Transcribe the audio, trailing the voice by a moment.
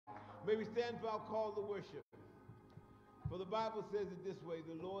May we stand for our call to worship. For the Bible says it this way,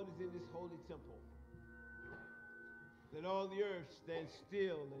 the Lord is in his holy temple. Let all the earth stand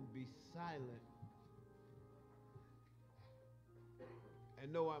still and be silent.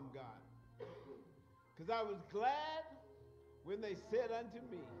 And know I'm God. Because I was glad when they said unto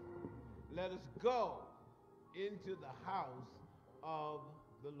me, let us go into the house of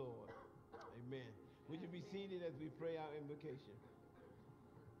the Lord. Amen. Would you be seated as we pray our invocation?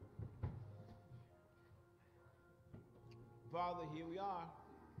 Father, here we are.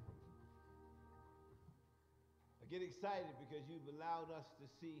 I get excited because you've allowed us to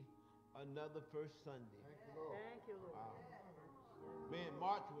see another first Sunday. Thank you, Lord. Thank you, Lord. Man,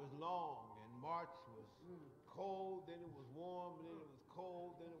 March was long, and March was cold, then it was warm, and then it was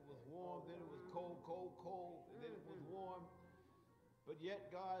cold, then it was warm, then it was cold, and then it was warm. But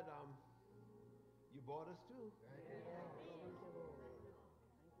yet, God, you brought us through.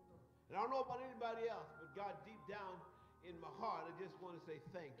 And I don't know about anybody else, but God, deep down in my heart, I just want to say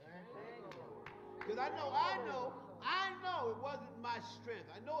thank you. Because I know it wasn't my strength.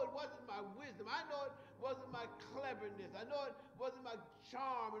 I know it wasn't my wisdom. I know it wasn't my cleverness. I know it wasn't my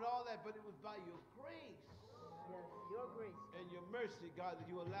charm and all that, but it was by your grace. Yes, your grace. And your mercy, God, that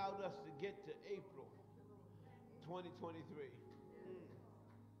you allowed us to get to April 2023.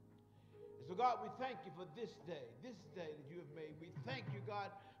 And so, God, we thank you for this day that you have made. We thank you, God,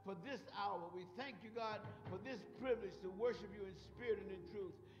 for this hour. We thank you, God, for this privilege to worship you in spirit and in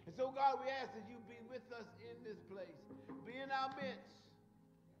truth. And so, God, we ask that you be with us in this place. Be in our midst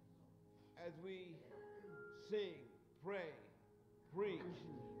as we sing, pray, preach,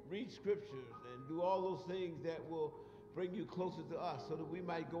 read scriptures, and do all those things that will bring you closer to us so that we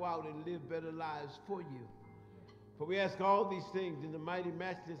might go out and live better lives for you. For we ask all these things in the mighty,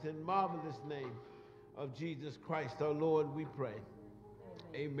 matchless, and marvelous name of Jesus Christ, our Lord, we pray.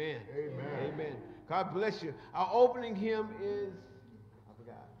 Amen. Amen. Amen. God bless you. Our opening hymn is, I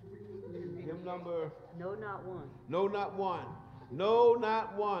forgot, hymn number... No, not one. No, not one. No,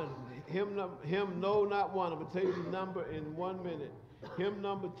 not one. Hymn, no, not one. I'm going to tell you the number in 1 minute. Hymn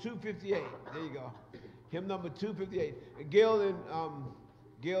number 258. There you go. Hymn number 258. Gail and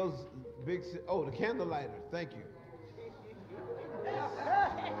Gail's big... Oh, the candle lighter. Thank you.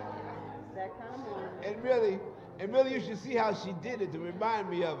 That kind of morning. And really, you should see how she did it to remind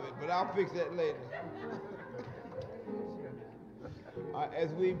me of it, but I'll fix that later.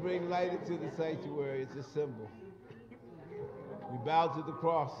 As we bring light into the sanctuary, it's a symbol. We bow to the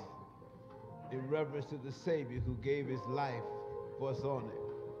cross in reverence to the Savior who gave his life for us on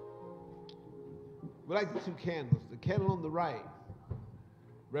it. We like the two candles. The candle on the right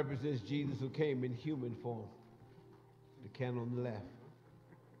represents Jesus who came in human form. The candle on the left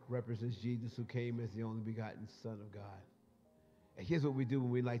represents Jesus who came as the only begotten Son of God. And here's what we do when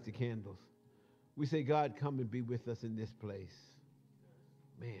we light the candles. We say, God, come and be with us in this place.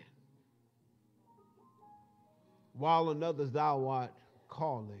 Man. While another's thou art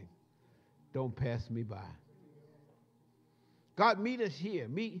calling, don't pass me by. God, meet us here.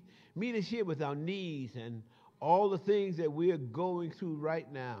 Meet us here with our needs and all the things that we are going through right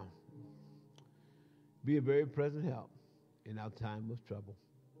now. Be a very present help in our time of trouble.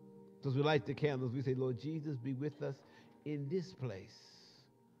 So as we light the candles, we say, Lord Jesus, be with us in this place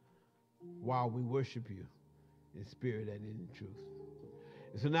while we worship you in spirit and in truth.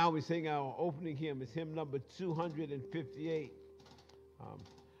 And so now we sing our opening hymn. It's hymn number 258.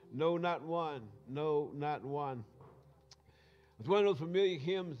 No, not one. No, not one. It's one of those familiar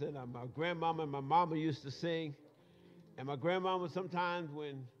hymns that my grandmama and my mama used to sing. And my grandmama, sometimes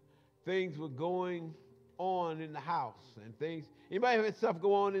when things were going on in the house and things. Anybody ever had stuff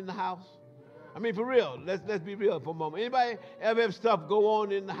go on in the house? I mean, for real. Let's be real for a moment. Anybody ever have stuff go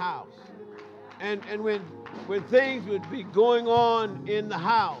on in the house? And when things would be going on in the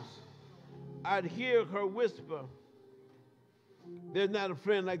house, I'd hear her whisper, there's not a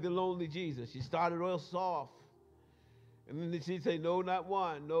friend like the lonely Jesus. She started real soft. And then she'd say, no, not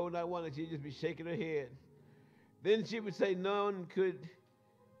one. No, not one. And she'd just be shaking her head. Then she would say, none could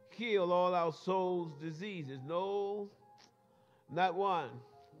heal all our soul's diseases. No, not one.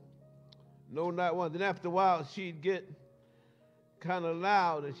 No, not one. Then after a while, she'd get kind of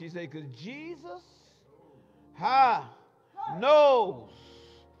loud, and she'd say, because Jesus knows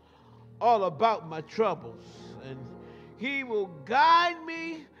all about my troubles, and he will guide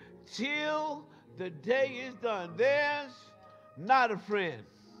me till the day is done. There's not a friend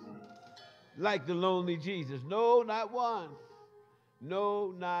like the lonely Jesus. No, not one.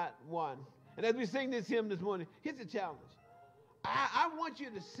 No, not one. And as we sing this hymn this morning, here's the challenge. I want you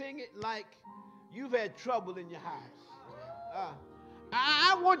to sing it like you've had trouble in your house.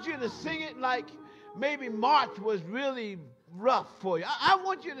 I want you to sing it like maybe March was really rough for you. I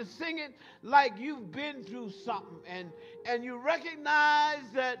want you to sing it like you've been through something and you recognize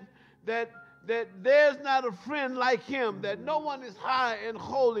that there's not a friend like him, that no one is high and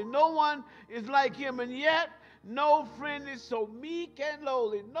holy, no one is like him, and yet no friend is so meek and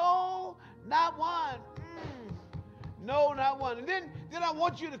lowly. No, not one. No, not one. And then I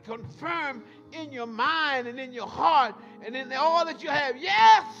want you to confirm in your mind and in your heart and in all that you have,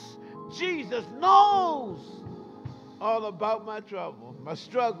 yes, Jesus knows all about my trouble, my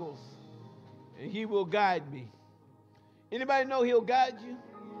struggles, and he will guide me. Anybody know he'll guide you?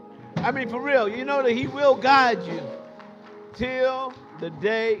 I mean, for real, you know that he will guide you till the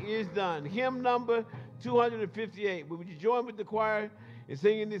day is done. Hymn number 258. Would you join with the choir in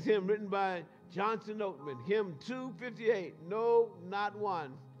singing this hymn written by Johnson Oatman? Hymn 258. No, not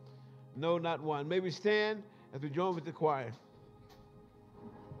one. No, not one. May we stand as we join with the choir.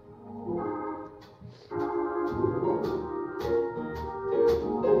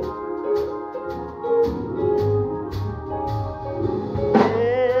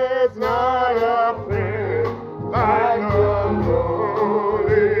 It's not a friend like the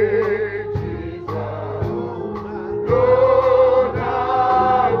lowly Jesus. No,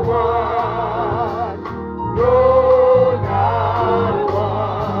 not one. No, not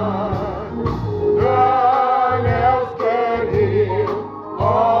one. None else can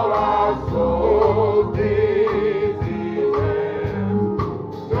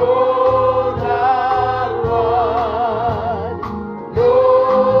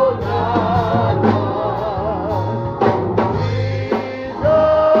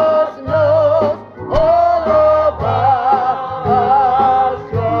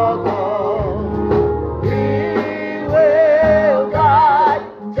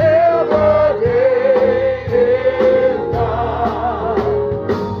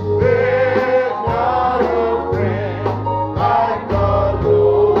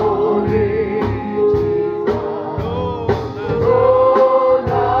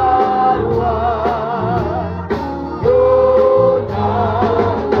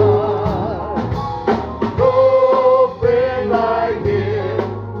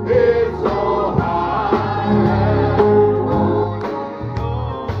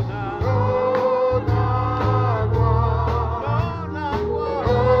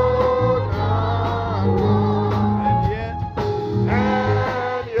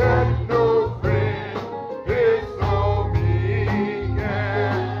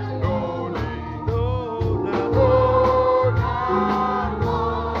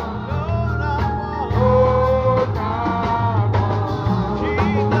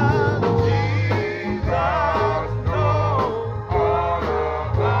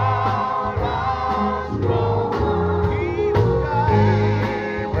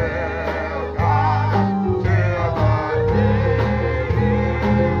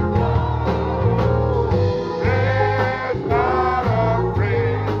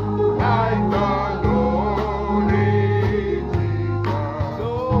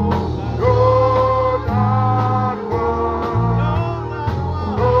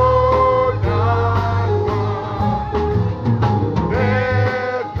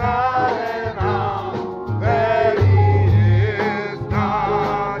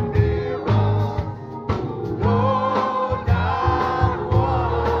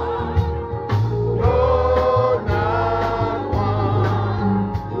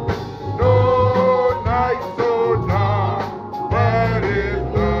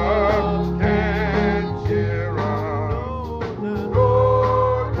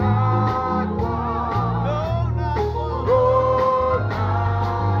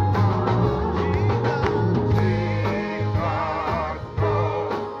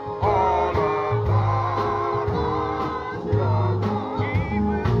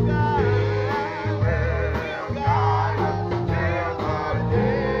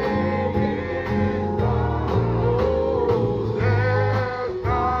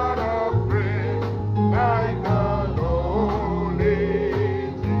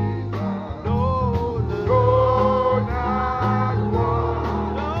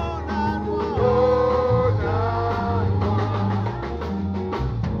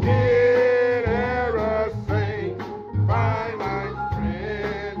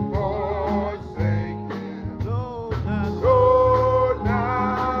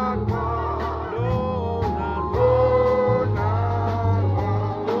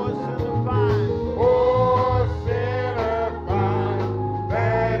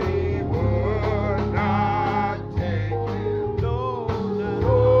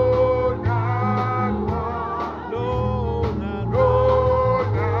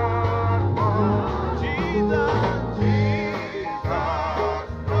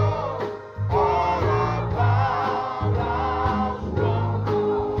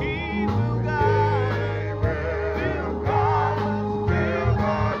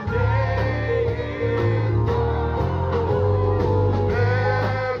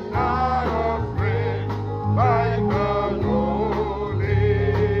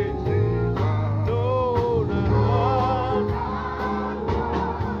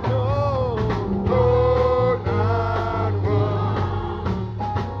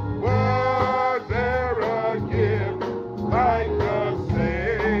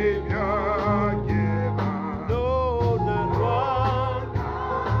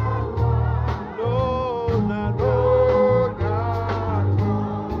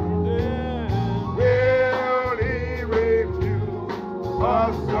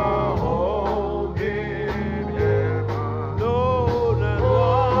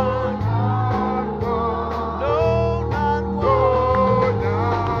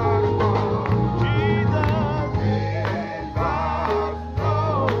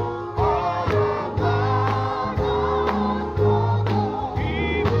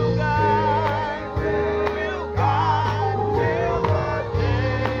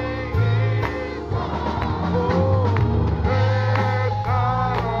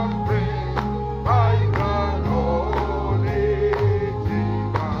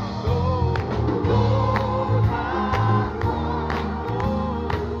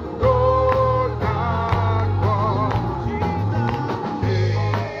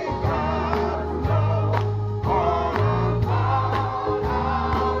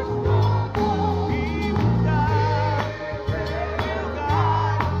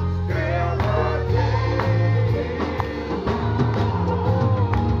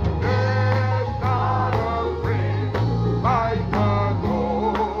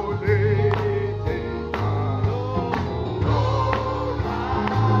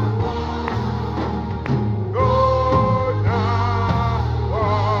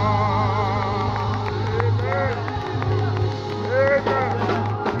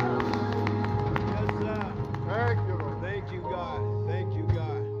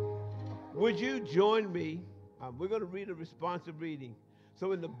join me. We're going to read a responsive reading.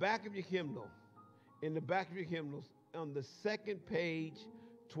 So in the back of your hymnal, on the second page,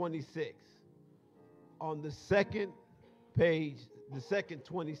 26. On the second page, the second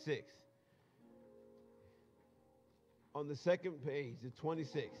 26. On the second page, the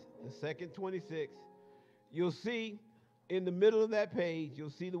 26. The second 26. You'll see in the middle of that page, you'll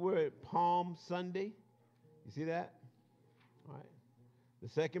see the word Palm Sunday. You see that? All right. The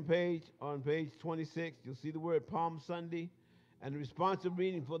second page, on page 26, you'll see the word Palm Sunday. And the responsive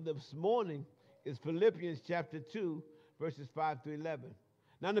reading for this morning is Philippians chapter 2, verses 5 through 11.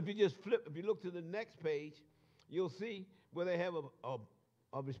 Now, if you just flip, if you look to the next page, you'll see where they have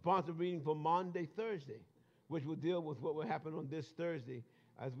a responsive reading for Maundy, Thursday, which will deal with what will happen on this Thursday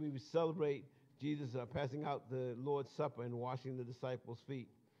as we celebrate Jesus passing out the Lord's Supper and washing the disciples' feet.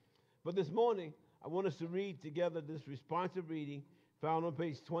 But this morning, I want us to read together this responsive reading found on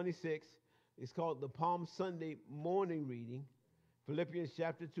page 26. It's called the Palm Sunday morning reading, Philippians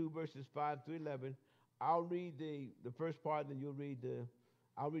chapter 2, verses 5 through 11. I'll read the first part, and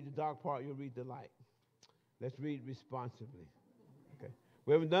I'll read the dark part, you'll read the light. Let's read responsively. Okay.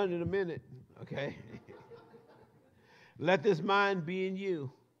 We haven't done it in a minute, okay? Let this mind be in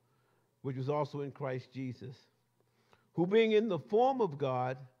you, which was also in Christ Jesus, who being in the form of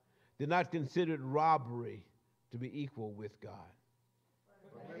God, did not consider it robbery to be equal with God.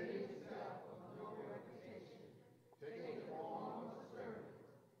 But made himself of no reputation, taking the form of a servant,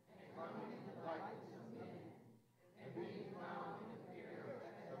 and coming in the likeness of men, and being found in appearance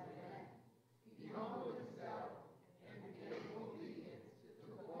as a man, he humbled himself and became obedient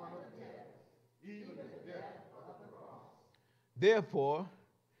to the point of death, even the death of the cross. Therefore,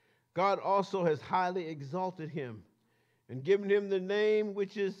 God also has highly exalted him and given him the name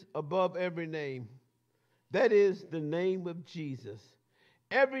which is above every name. That is the name of Jesus.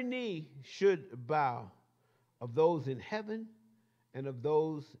 Every knee should bow, of those in heaven and of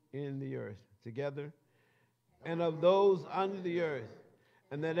those in the earth, together, and of those under the earth,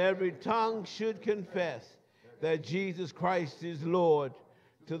 and that every tongue should confess that Jesus Christ is Lord,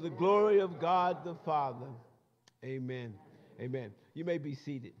 to the glory of God the Father. Amen. Amen. You may be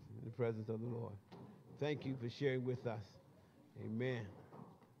seated in the presence of the Lord. Thank you for sharing with us. Amen.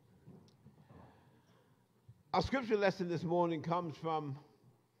 Our scripture lesson this morning comes from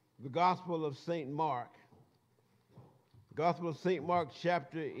the Gospel of St. Mark. The Gospel of St. Mark,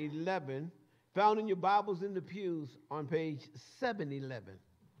 chapter 11, found in your Bibles in the pews on page 711.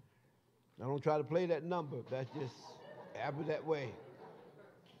 I don't try to play that number. That's just happen that way.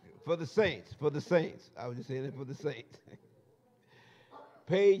 For the saints. I was just saying it for the saints.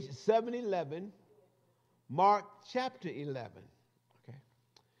 Page 711, Mark chapter 11. Okay.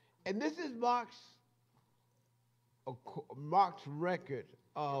 And this is Mark's record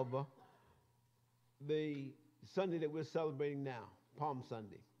of the Sunday that we're celebrating now, Palm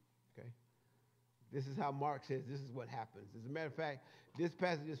Sunday. Okay. This is how Mark says this is what happens. As a matter of fact, this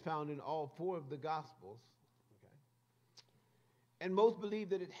passage is found in all four of the Gospels. Okay. And most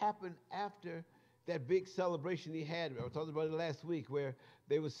believe that it happened after that big celebration he had. I talked about it last week, where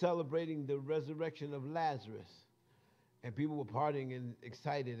they were celebrating the resurrection of Lazarus. And people were partying and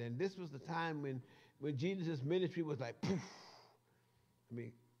excited. And this was the time when Jesus' ministry was like, poof. I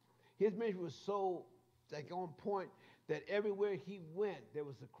mean, his ministry was so like on point that everywhere he went, there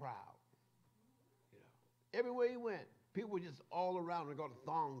was a crowd. You know, everywhere he went, people were just all around and going to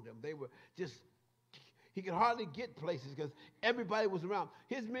thong them. They were just, he could hardly get places because everybody was around.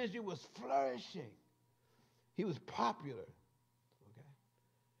 His ministry was flourishing. He was popular. Okay,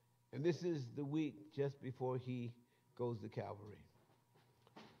 and this is the week just before he goes to Calvary.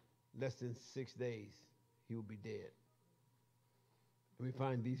 Less than 6 days, he will be dead. And we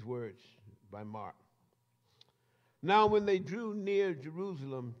find these words by Mark. Now when they drew near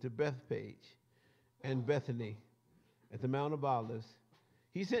Jerusalem to Bethphage and Bethany at the Mount of Olives,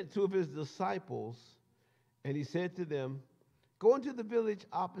 he sent two of his disciples, and he said to them, go into the village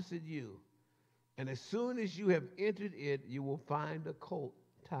opposite you, and as soon as you have entered it, you will find a colt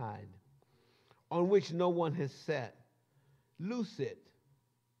tied, on which no one has sat. Loose it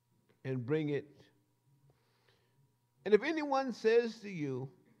and bring it. And if anyone says to you,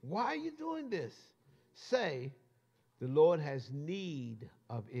 why are you doing this? Say, the Lord has need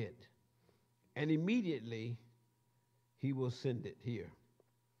of it, and immediately he will send it here.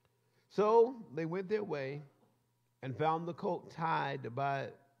 So they went their way and found the colt tied by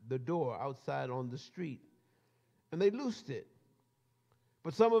the door outside on the street, and they loosed it.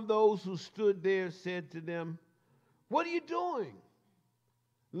 But some of those who stood there said to them, what are you doing,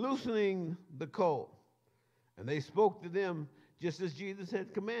 loosening the colt? And they spoke to them just as Jesus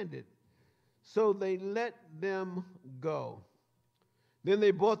had commanded. So they let them go. Then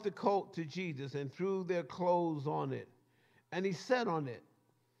they brought the colt to Jesus and threw their clothes on it, and he sat on it.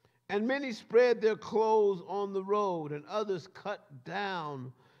 And many spread their clothes on the road, and others cut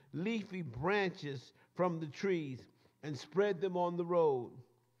down leafy branches from the trees and spread them on the road.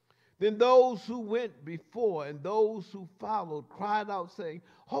 Then those who went before and those who followed cried out, saying,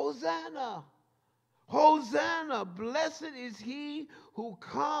 Hosanna! Hosanna! Blessed is he who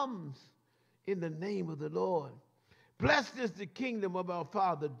comes in the name of the Lord. Blessed is the kingdom of our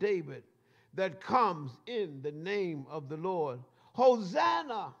father David that comes in the name of the Lord.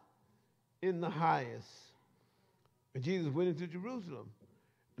 Hosanna in the highest. And Jesus went into Jerusalem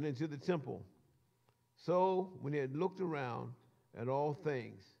and into the temple. So when he had looked around at all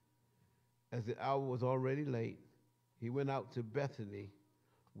things, as the hour was already late, he went out to Bethany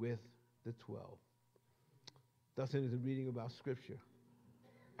with the 12. Thus ends the reading of our scripture.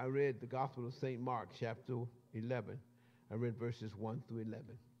 I read the Gospel of St. Mark, chapter 11. I read verses 1 through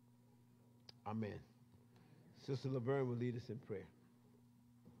 11. Amen. Sister Laverne will lead us in prayer.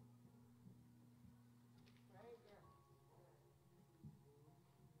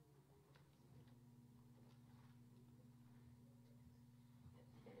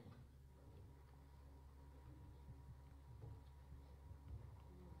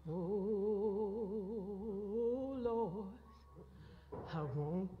 Oh, Lord, I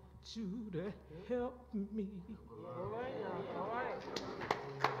want you to help me. All right now. All right.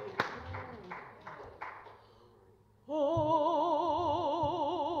 Oh,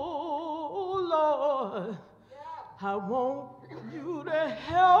 Lord, I want you to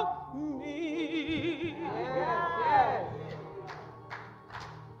help me. Yes.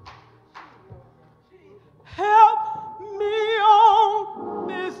 Help me on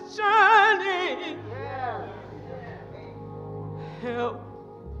this journey. Yes. Help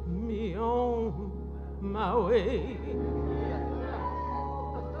me on my way.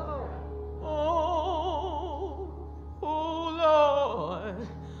 Oh, Lord,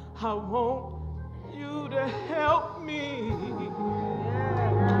 I want you to help me.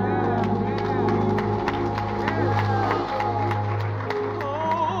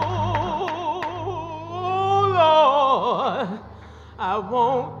 Oh, Lord, I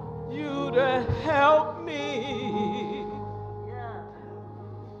want you to help me.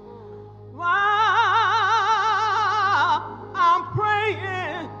 While I'm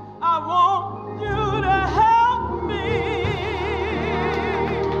praying, I want you to help me.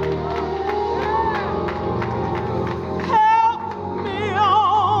 Help me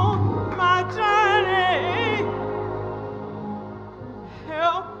on my journey.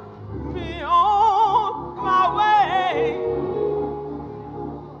 Help me on my way.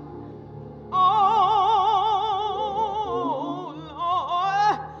 Oh,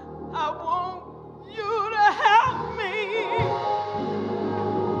 Lord, I want you to help me.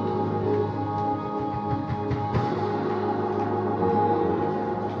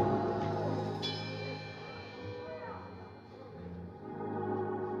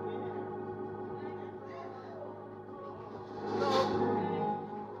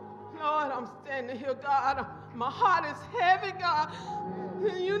 Lord, I'm standing here, God. My heart is heavy, God.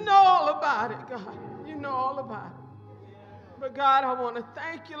 You know all about it, God. You know all about it. But God, I want to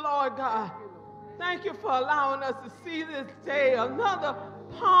thank you, Lord God. Thank you for allowing us to see this day, another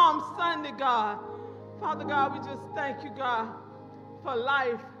Palm Sunday, God. Father God, we just thank you, God, for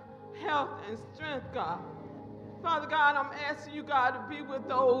life, health, and strength, God. Father God, I'm asking you, God, to be with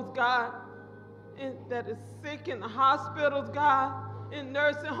those, God, that is sick in the hospitals, God, in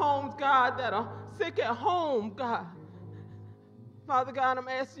nursing homes, God, that are sick at home, God. Father God, I'm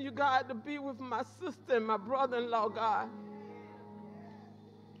asking you, God, to be with my sister and my brother-in-law, God.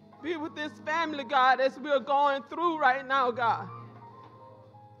 Be with this family, God, as we're going through right now, God.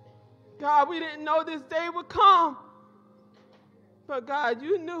 God, we didn't know this day would come, but God,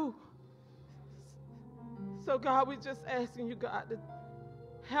 you knew. So God, we're just asking you, God, to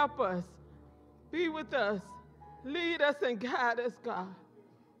help us, be with us, lead us and guide us, God.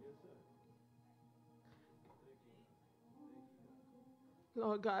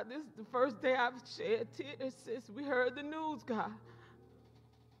 Lord God, this is the first day I've shed tears since we heard the news, God.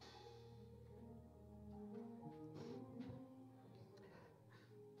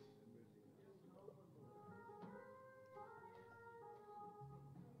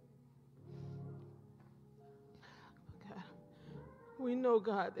 God, we know,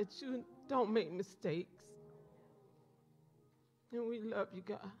 God, that you don't make mistakes. And we love you,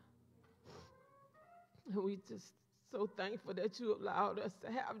 God. And we just so thankful that you allowed us to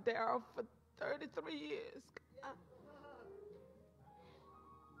have Daryl for 33 years. God.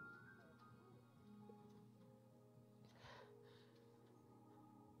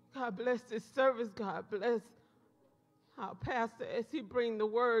 God bless this service. God bless our pastor as he bring the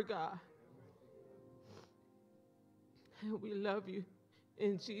word, God. And we love you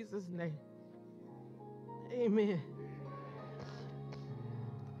in Jesus' name. Amen.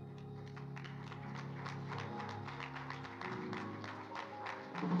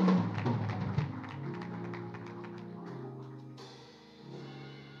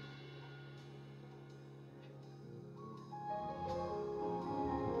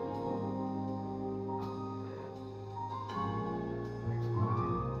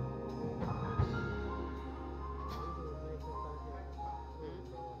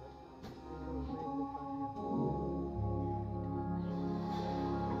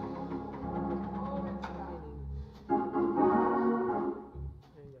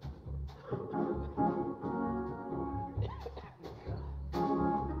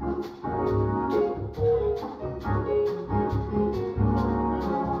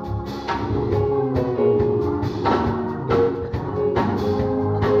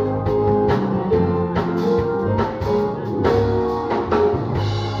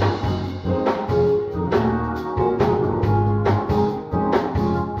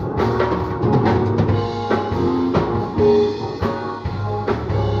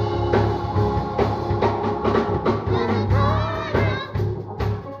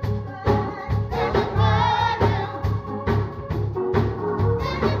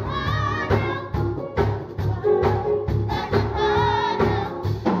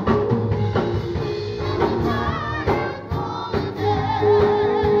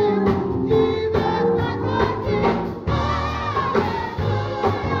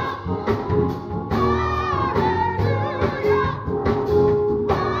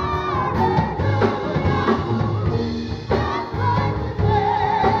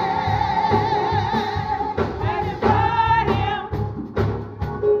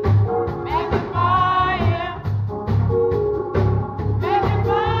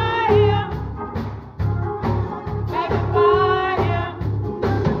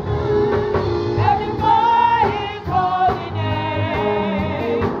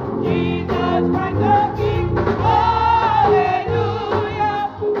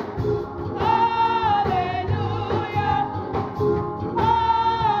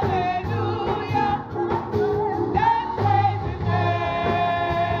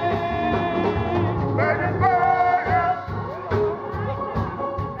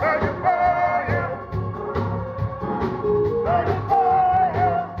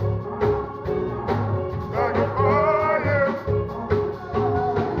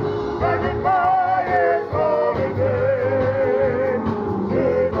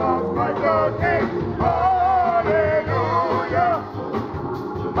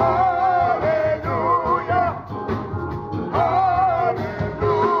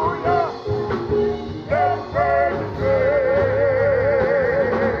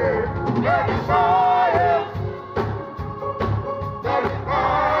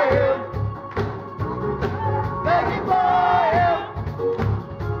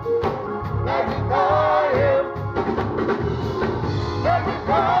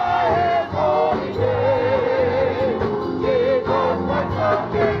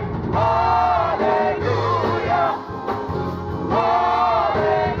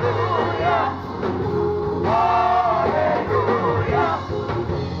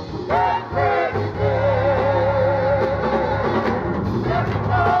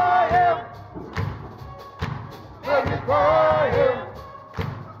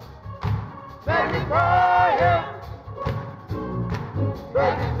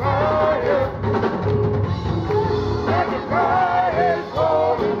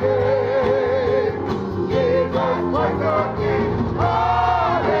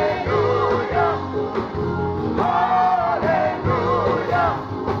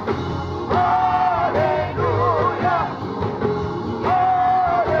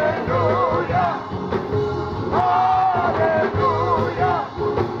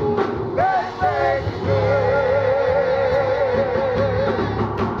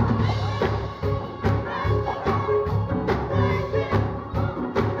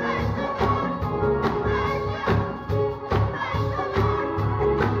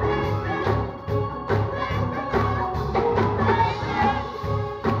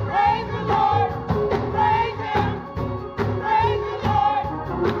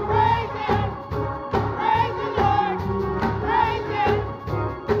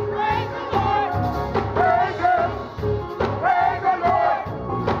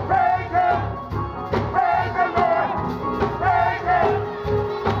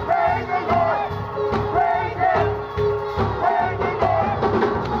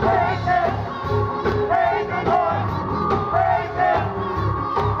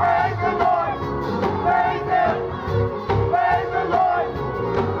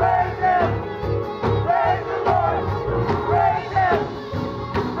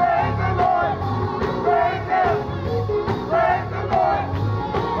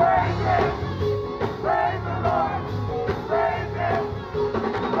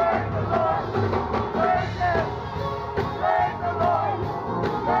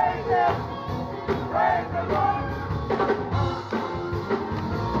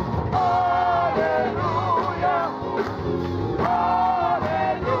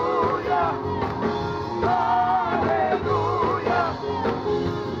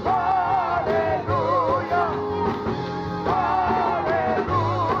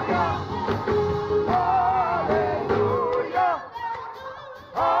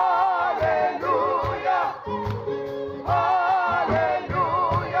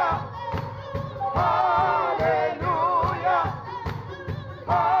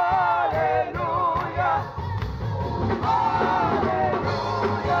 Hallelujah. Hallelujah.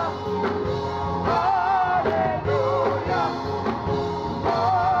 Hallelujah.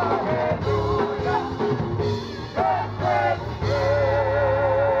 Hallelujah. Great, great,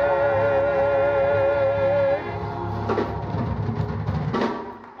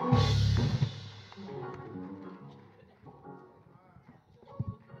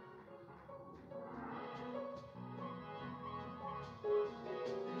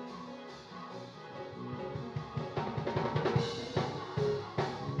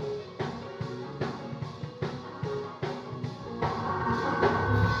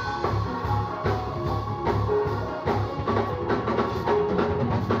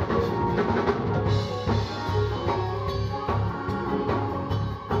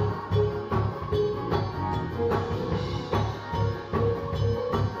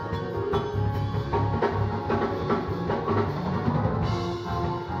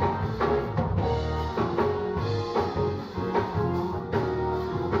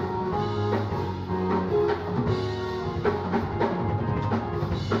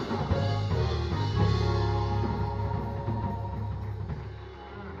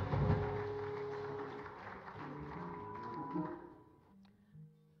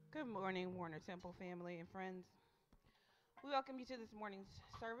 Good morning, Warner Temple family and friends. We welcome you to this morning's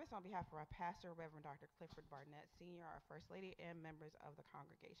service on behalf of our pastor, Reverend Dr. Clifford Barnett, Sr., our First Lady, and members of the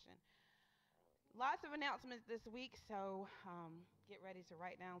congregation. Lots of announcements this week, so get ready to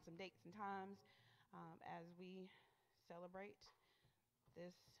write down some dates and times as we celebrate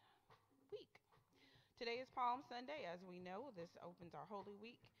this week. Today is Palm Sunday. As we know, this opens our Holy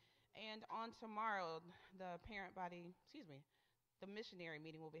Week. And on tomorrow, the missionary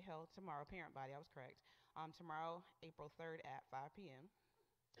meeting will be held tomorrow. Parent body, I was correct. Tomorrow, April 3rd at 5 p.m.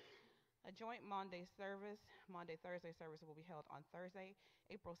 A joint Thursday service will be held on Thursday,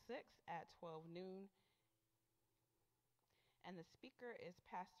 April 6th at 12 noon. And the speaker is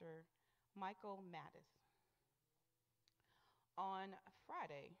Pastor Michael Mattis. On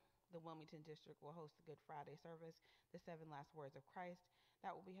Friday, the Wilmington District will host the Good Friday service, the 7 Last Words of Christ.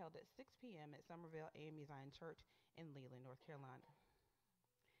 That will be held at 6 p.m. at Somerville AME Zion Church in Leland, North Carolina.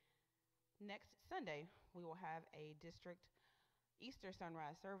 Next Sunday, we will have a district Easter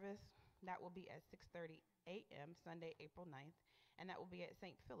sunrise service. That will be at 6:30 a.m. Sunday, April 9th, and that will be at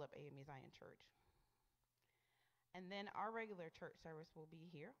St. Philip AME Zion Church. And then our regular church service will be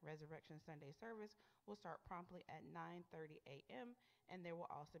here. Resurrection Sunday service will start promptly at 9:30 a.m., and there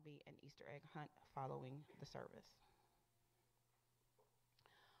will also be an Easter egg hunt following the service.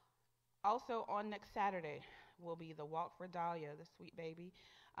 Also on next Saturday will be the Walk for Dahlia, the sweet baby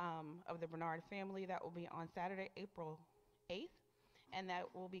of the Bernard family. That will be on Saturday, April 8th, and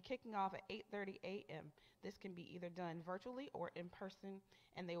that will be kicking off at 8:30 a.m. This can be either done virtually or in person,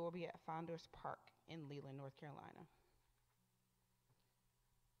 and they will be at Founders Park in Leland, North Carolina.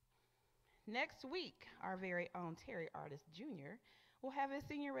 Next week, our very own Terry Artist Jr. will have his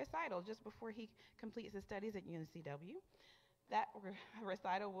senior recital just before he completes his studies at UNCW. That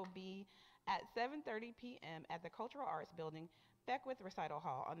recital will be at 7:30 p.m. at the Cultural Arts Building, Beckwith Recital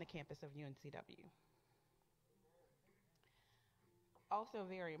Hall on the campus of UNCW. Also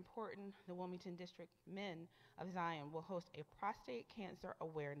very important, the Wilmington District Men of Zion will host a prostate cancer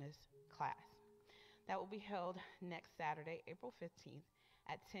awareness class. That will be held next Saturday, April 15th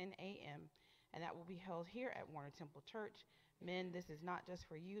at 10 a.m., and that will be held here at Warner Temple Church. Men, this is not just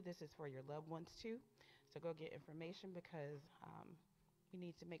for you, this is for your loved ones too. So go get information because we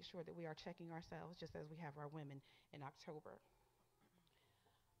need to make sure that we are checking ourselves just as we have our women in October.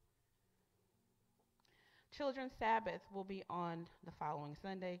 Children's Sabbath will be on the following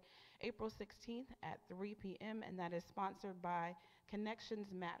Sunday, April 16th at 3 p.m., and that is sponsored by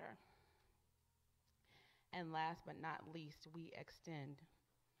Connections Matter. And last but not least, we extend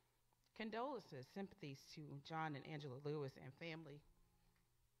condolences, sympathies to John and Angela Lewis and family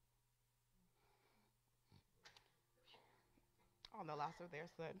on the loss of their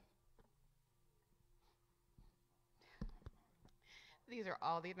son. These are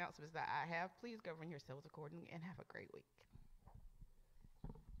all the announcements that I have. Please govern yourselves accordingly and have a great week.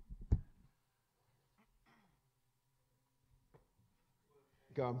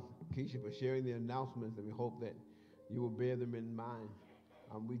 Keisha, for sharing the announcements, and we hope that you will bear them in mind.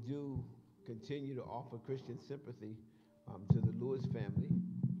 We do continue to offer Christian sympathy to the Lewis family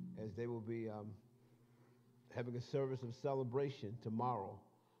as they will be having a service of celebration tomorrow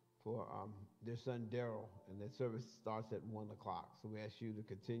for their son Daryl, and that service starts at 1 o'clock. So we ask you to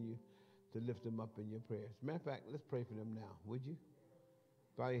continue to lift them up in your prayers. Matter of fact, let's pray for them now, would you?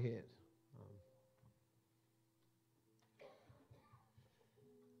 Bow your heads.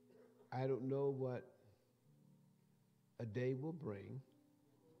 I don't know what a day will bring,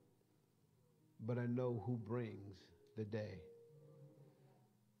 but I know who brings the day.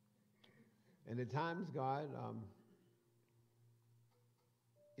 And at times, God,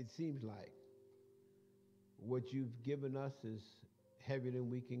 it seems like what you've given us is heavier than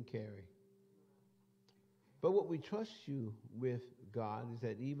we can carry. But what we trust you with, God, is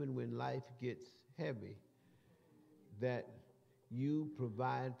that even when life gets heavy, that you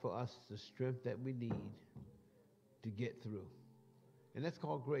provide for us the strength that we need to get through. And that's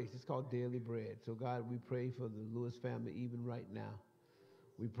called grace. It's called daily bread. So, God, we pray for the Lewis family even right now.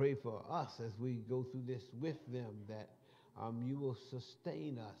 We pray for us as we go through this with them, that you will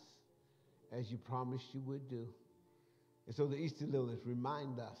sustain us as you promised you would do. And so the Easter lilies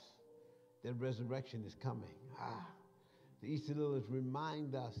remind us that resurrection is coming. The Easter lilies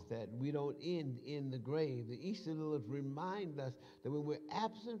remind us that we don't end in the grave. The Easter lilies remind us that when we're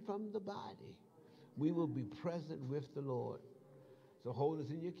absent from the body, we will be present with the Lord. So hold us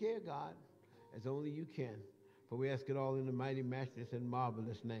in your care, God, as only you can. For we ask it all in the mighty, matchless, and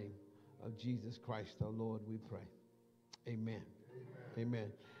marvelous name of Jesus Christ, our Lord, we pray. Amen.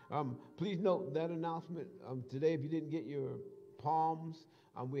 Amen. Please note that announcement. Today, if you didn't get your palms,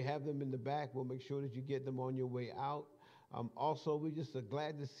 we have them in the back. We'll make sure that you get them on your way out. Also, we're just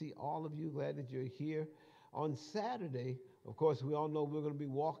glad to see all of you, glad that you're here. On Saturday, of course, we all know we're going to be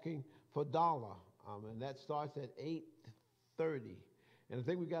walking for Dollar, and that starts at 8:30. And I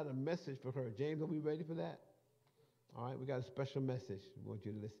think we got a message for her. James, are we ready for that? All right, we got a special message we want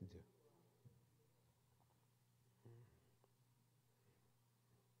you to listen to.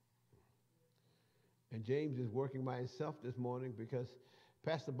 And James is working by himself this morning because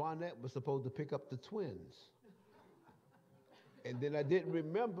Pastor Barnett was supposed to pick up the twins. And then I didn't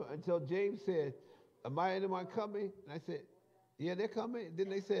remember until James said, am I anyone coming? And I said, yeah, they're coming. And then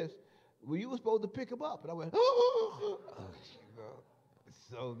they said, well, you were supposed to pick them up. And I went, oh.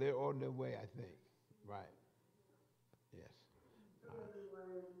 So they're on their way, I think. Right. Yes. During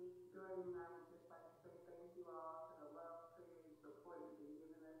I would just like to say thank you all for the love, praise, support you've been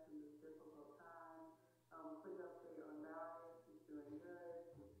giving us in this difficult time. Quick update on Darius. He's doing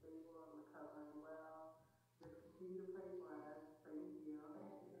good. He's stable and recovering well. Just continue to pray for us. Thank you.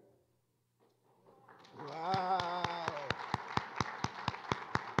 Wow.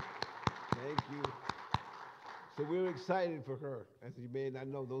 Thank you. So we're excited for her. As you may not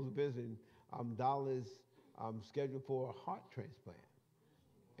know, those who visiting, Dollar's scheduled for a heart transplant.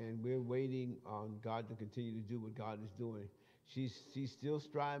 And we're waiting on God to continue to do what God is doing. She's still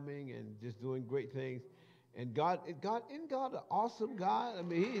striving and just doing great things. And isn't God an awesome God? I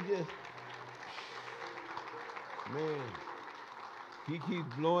mean, he's just, man, he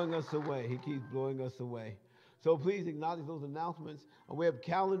keeps blowing us away. He keeps blowing us away. So please acknowledge those announcements. We have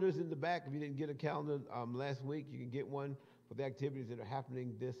calendars in the back. If you didn't get a calendar last week, you can get one for the activities that are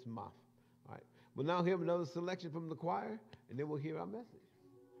happening this month. All right. We'll now hear another selection from the choir, and then we'll hear our message.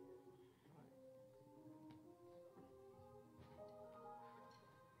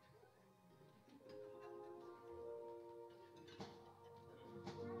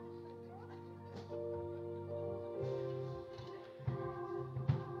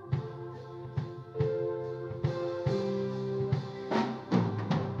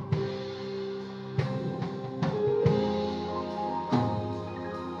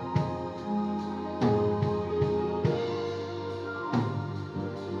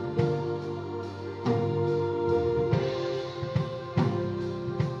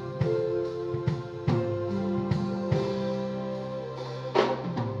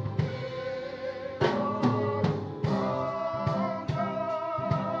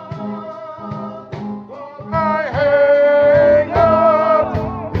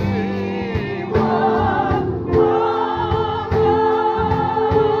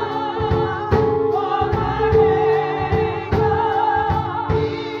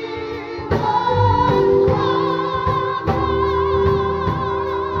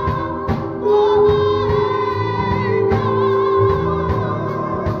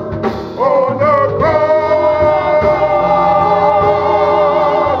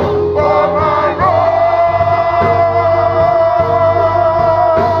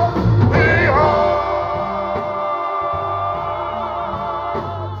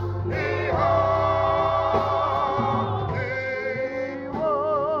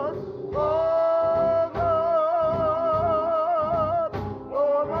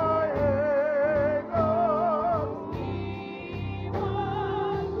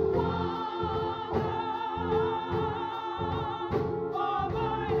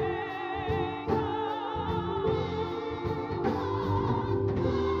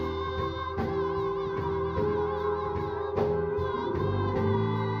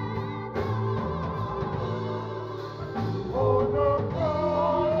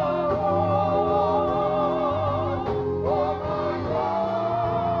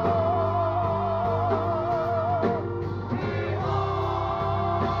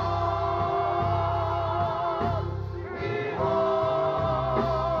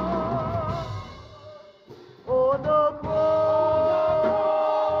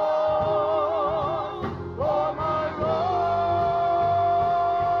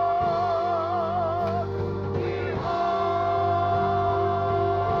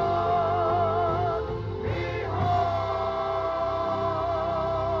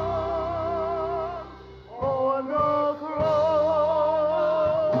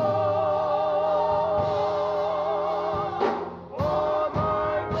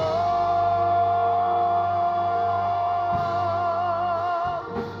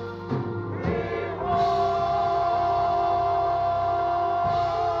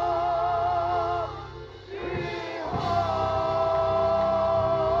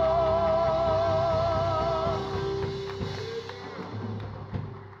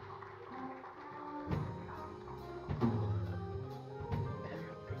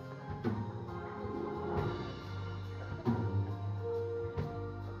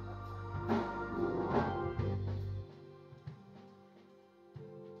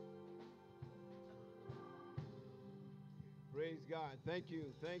 Praise God. Thank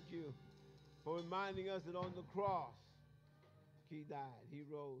you. Thank you for reminding us that on the cross, he died, he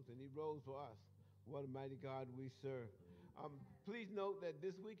rose, and he rose for us. What a mighty God we serve. Please note that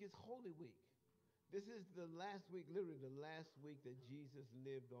this week is Holy Week. This is the last week, literally the last week that Jesus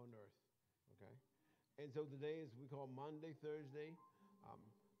lived on earth. Okay? And so today is we call Monday, Thursday.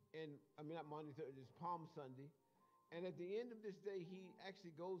 Not Monday, Thursday, it's Palm Sunday. And at the end of this day, he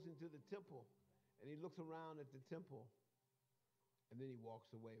actually goes into the temple and he looks around at the temple and then he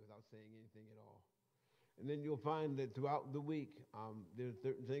walks away without saying anything at all. And then you'll find that throughout the week, there are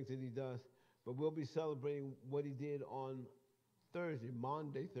certain things that he does, but we'll be celebrating what he did on Thursday,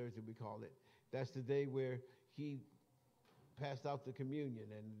 Monday, Thursday we call it. That's the day where he passed out the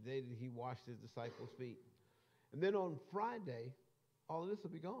communion and the day that he washed his disciples' feet. And then on Friday, all of this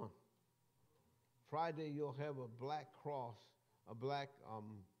will be gone. Friday, you'll have a black cross, a black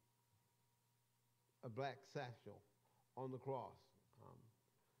satchel on the cross,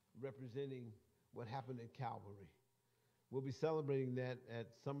 representing what happened at Calvary. We'll be celebrating that at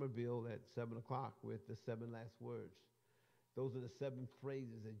Somerville at 7 o'clock with the 7 last words. Those are the 7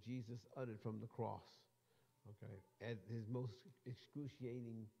 phrases that Jesus uttered from the cross, okay, at his most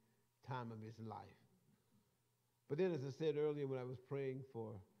excruciating time of his life. But then, as I said earlier when I was praying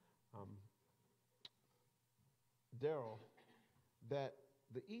for Daryl, that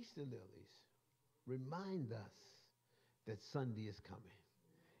the Easter lilies remind us that Sunday is coming.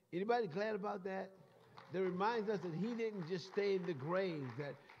 Anybody glad about that? That reminds us that he didn't just stay in the grave,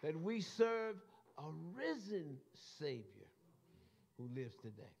 that we serve a risen Savior who lives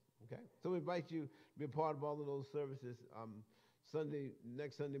today. Okay? So we invite you to be a part of all of those services.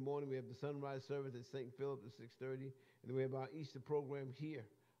 Next Sunday morning, we have the sunrise service at St. Philip at 6:30, and then we have our Easter program here.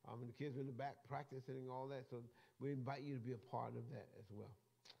 And the kids are in the back practicing and all that, so we invite you to be a part of that as well.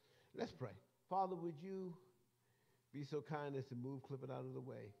 Let's pray. Father, would you be so kind as to move Clifford out of the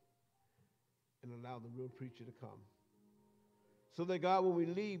way and allow the real preacher to come, so that, God, when we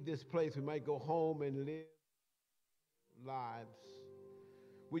leave this place, we might go home and live lives.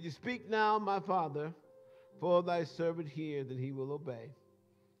 Would you speak now, my Father, for thy servant here, that he will obey.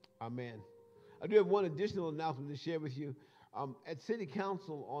 Amen. I do have one additional announcement to share with you. At City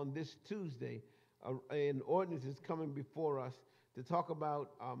Council on this Tuesday, an ordinance is coming before us to talk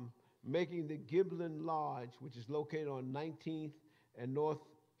about making the Giblin Lodge, which is located on 19th and North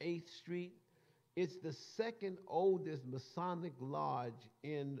 8th Street. It's the second oldest Masonic lodge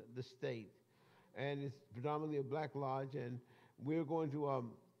in the state, and it's predominantly a black lodge, and we're going to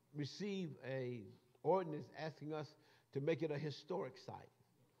receive a ordinance asking us to make it a historic site.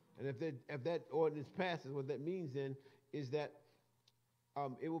 And if that ordinance passes, what that means then is that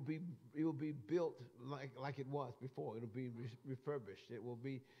it will be built like it was before. It'll be refurbished. It will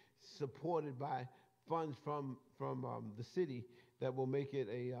be supported by funds from the city that will make it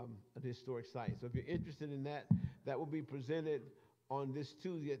an historic site. So if you're interested in that, that will be presented on this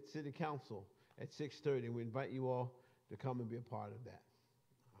Tuesday at City Council at 6:30. We invite you all to come and be a part of that.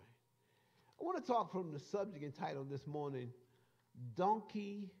 All right. I want to talk from the subject entitled this morning,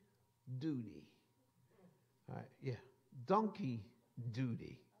 Donkey Duty. All right, yeah, donkey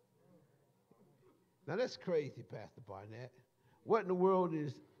duty. Now that's crazy, Pastor Barnett. What in the world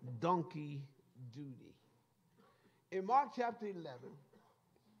is donkey duty? In Mark chapter 11,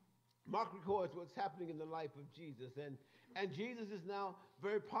 Mark records what's happening in the life of Jesus, and Jesus is now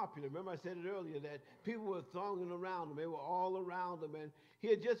very popular. Remember I said it earlier that people were thronging around him. They were all around him, and he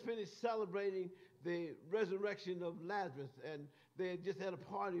had just finished celebrating the resurrection of Lazarus, and they had just had a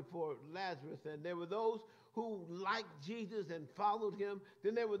party for Lazarus, and there were those who liked Jesus and followed him.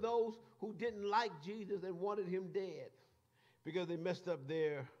 Then there were those who didn't like Jesus and wanted him dead because they messed up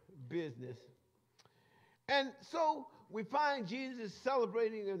their business. And so we find Jesus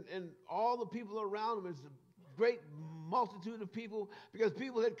celebrating, and all the people around him is a great multitude of people, because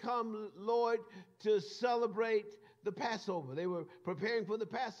people had come, Lord, to celebrate the Passover. They were preparing for the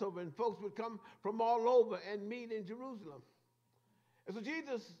Passover, and folks would come from all over and meet in Jerusalem. And so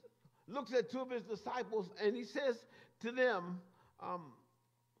Jesus looks at 2 of his disciples, and he says to them,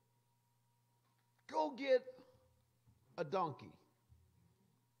 go get a donkey.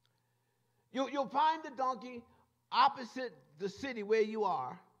 You'll find the donkey opposite the city where you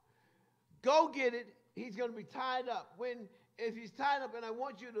are. Go get it. He's going to be tied up. If he's tied up, and I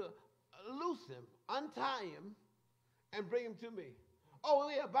want you to loose him, untie him, and bring him to me. Oh,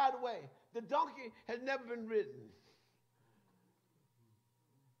 yeah, by the way, the donkey has never been ridden.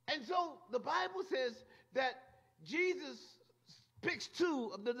 And so the Bible says that Jesus picks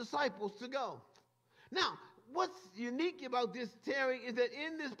 2 of the disciples to go. Now, what's unique about this, Terry, is that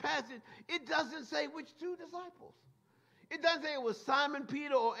in this passage, it doesn't say which 2 disciples. It doesn't say it was Simon,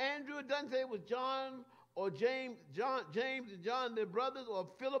 Peter, or Andrew. It doesn't say it was John or James and John, their brothers, or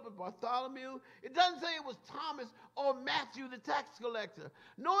Philip and Bartholomew. It doesn't say it was Thomas or Matthew, the tax collector.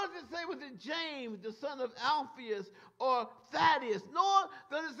 Nor does it say was it James, the son of Alphaeus, or Thaddeus. Nor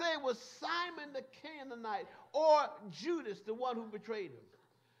does it say it was Simon the Canaanite or Judas, the one who betrayed him.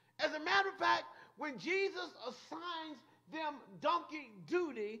 As a matter of fact, when Jesus assigns them donkey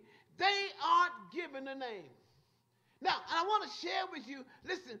duty, they aren't given a name. Now, I want to share with you,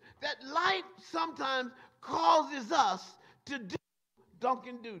 listen, that life sometimes causes us to do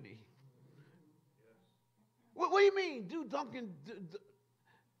donkey duty. What do you mean, do donkey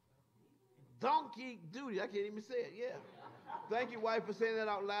duty? I can't even say it, yeah. Thank you, wife, for saying that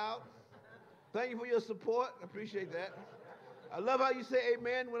out loud. Thank you for your support. I appreciate that. I love how you say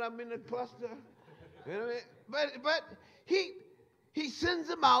amen when I'm in the cluster. You know what I mean? But he sends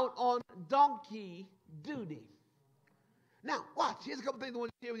them out on donkey duty. Now, watch. Here's a couple things I want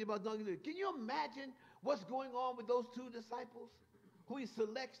to share with you about donkey duty. Can you imagine what's going on with those two disciples who he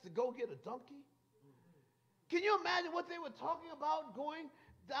selects to go get a donkey? Can you imagine what they were talking about going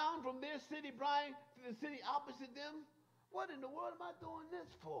down from their city, Brian, to the city opposite them? What in the world am I doing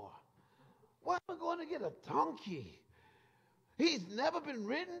this for? Why am I going to get a donkey? He's never been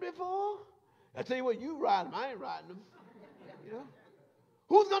ridden before. I tell you what, you ride him. I ain't riding him. You know?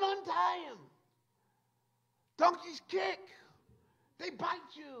 Who's going to untie him? Donkeys kick. They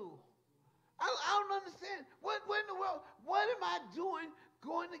bite you. I don't understand. What in the world? What am I doing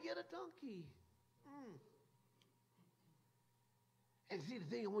going to get a donkey? And see, the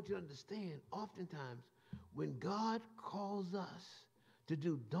thing I want you to understand, oftentimes, when God calls us to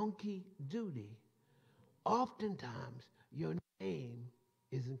do donkey duty, oftentimes your name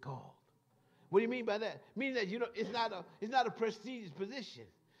isn't called. What do you mean by that? Meaning that it's not a prestigious position.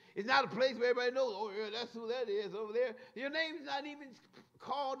 It's not a place where everybody knows, oh, yeah, that's who that is over there. Your name is not even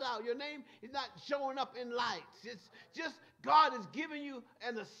called out. Your name is not showing up in lights. It's just God is giving you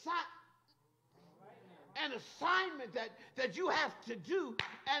an assignment that you have to do,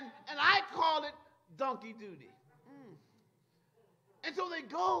 and I call it donkey duty. And so they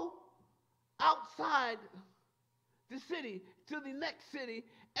go outside the city to the next city,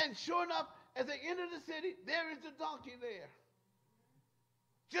 and sure enough, as they enter the city, there is the donkey there.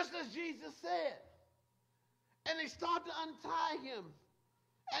 Just as Jesus said. And they start to untie him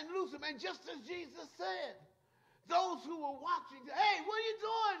and loose him. And just as Jesus said, those who were watching said, hey, what are you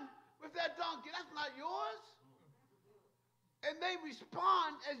doing with that donkey? That's not yours. And they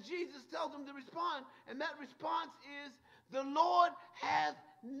respond as Jesus tells them to respond. And that response is, the Lord has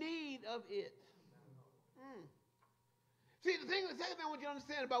need of it. See, the second thing I want you to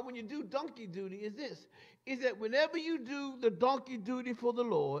understand about when you do donkey duty is this, is that whenever you do the donkey duty for the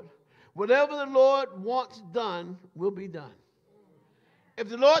Lord, whatever the Lord wants done will be done. If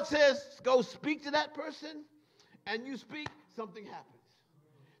the Lord says, go speak to that person, and you speak, something happens.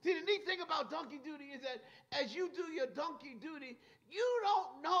 See, the neat thing about donkey duty is that as you do your donkey duty, you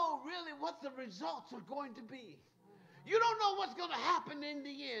don't know really what the results are going to be. You don't know what's going to happen in the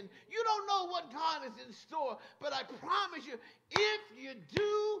end. You don't know what God is in store. But I promise you, if you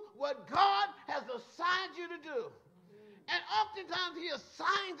do what God has assigned you to do, and oftentimes he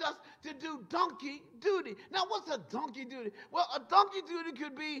assigns us to do donkey duty. Now, what's a donkey duty? Well, a donkey duty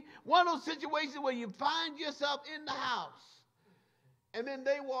could be one of those situations where you find yourself in the house, and then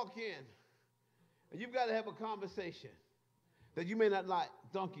they walk in, and you've got to have a conversation that you may not like,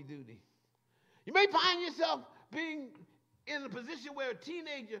 donkey duty. You may find yourself being in a position where a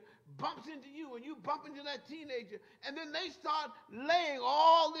teenager bumps into you and you bump into that teenager, and then they start laying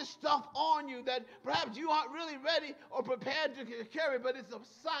all this stuff on you that perhaps you aren't really ready or prepared to carry, but it's an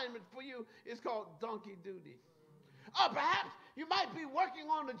assignment for you. It's called donkey duty. Or perhaps you might be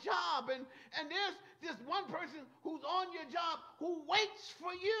working on a job, and there's this one person who's on your job who waits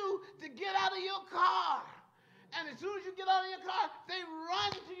for you to get out of your car. And as soon as you get out of your car, they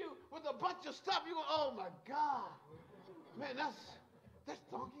run to you with a bunch of stuff. You go, oh my God. Man, that's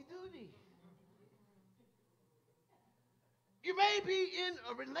donkey duty. You may be in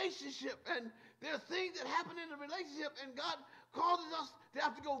a relationship, and there's things that happen in the relationship, and God causes us to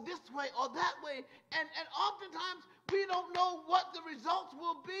have to go this way or that way. And oftentimes, we don't know what the results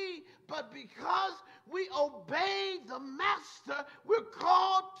will be, but because we obey the master, we're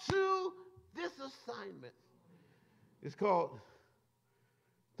called to this assignment. It's called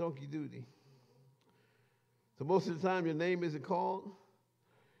donkey duty. So most of the time your name isn't called.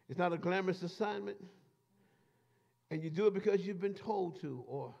 It's not a glamorous assignment. And you do it because you've been told to,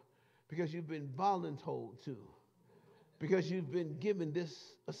 or because you've been voluntold to, because you've been given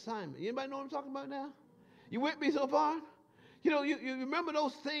this assignment. Anybody know what I'm talking about now? You with me so far? You remember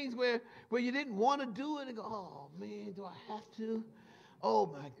those things where you didn't want to do it and go, oh, man, do I have to? Oh,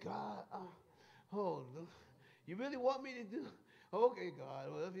 my God. Oh, you really want me to do? Okay,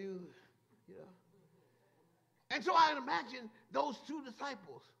 God, well, if you know. And so I imagine those two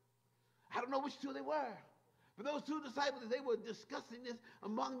disciples. I don't know which two they were. But those two disciples, they were discussing this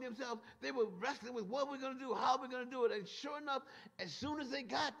among themselves. They were wrestling with what we're going to do, how we're going to do it. And sure enough, as soon as they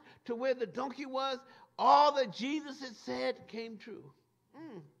got to where the donkey was, all that Jesus had said came true.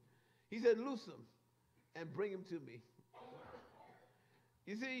 He said, loose him and bring him to me.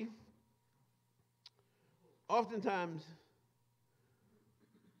 You see, oftentimes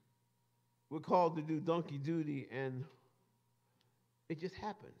we're called to do donkey duty, and it just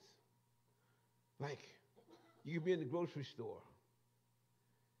happens. Like, you could be in the grocery store,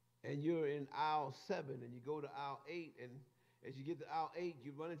 and you're in aisle 7, and you go to aisle 8, and as you get to aisle 8,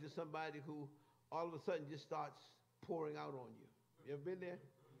 you run into somebody who all of a sudden just starts pouring out on you. You ever been there?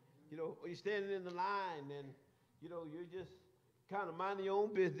 Or you're standing in the line, and, you're just kind of minding your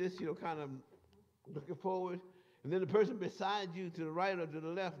own business, kind of looking forward, and then the person beside you to the right or to the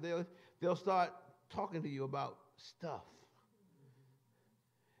left, they'll start talking to you about stuff.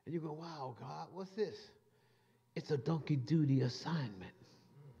 And you go, wow, God, what's this? It's a donkey duty assignment.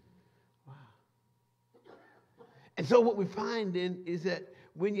 Wow. And so what we find then is that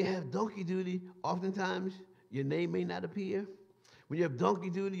when you have donkey duty, oftentimes your name may not appear. When you have donkey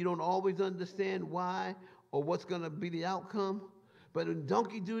duty, you don't always understand why or what's going to be the outcome. But in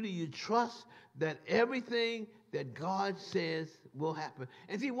donkey duty, you trust that everything that God says will happen.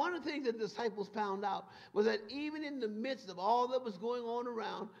 And see, one of the things that the disciples found out was that even in the midst of all that was going on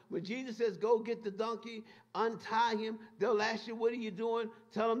around, when Jesus says, go get the donkey, untie him, they'll ask you, what are you doing?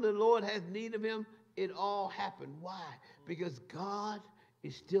 Tell them the Lord has need of him. It all happened. Why? Because God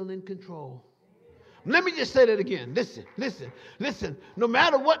is still in control. Let me just say that again. Listen. No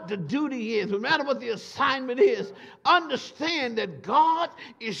matter what the duty is, no matter what the assignment is, understand that God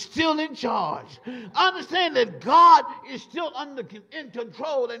is still in charge. Understand that God is still in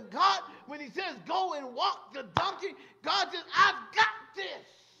control. And God, when he says go and walk the donkey, God says, I've got this.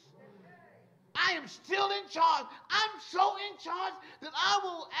 I am still in charge. I'm so in charge that I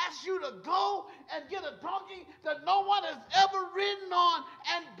will ask you to go and get a donkey that no one has ever ridden on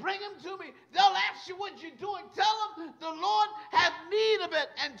and bring him to me. They'll ask you what you're doing. Tell them the Lord has need of it.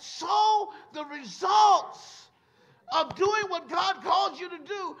 And so the results of doing what God called you to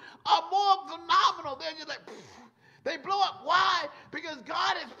do are more phenomenal. They're just like, they blow up. Why? Because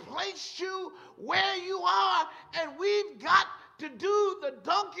God has placed you where you are, and we've got to do the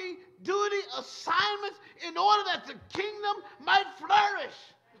donkey duty assignments in order that the kingdom might flourish.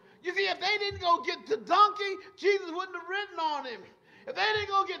 You see, if they didn't go get the donkey, Jesus wouldn't have ridden on him. If they didn't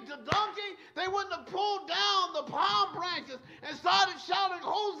go get the donkey, they wouldn't have pulled down the palm branches and started shouting,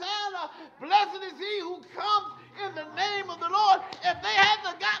 Hosanna, blessed is he who comes in the name of the Lord. If they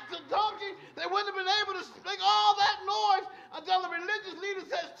hadn't got the donkey, they wouldn't have been able to make all that noise until the religious leader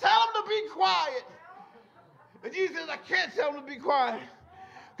says, tell them to be quiet. And Jesus says, I can't tell them to be quiet.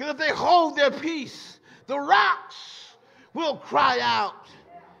 Because if they hold their peace, the rocks will cry out.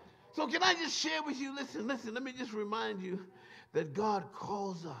 So can I just share with you, listen, let me just remind you that God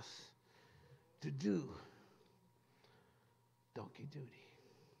calls us to do donkey duty.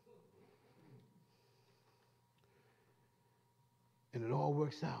 And it all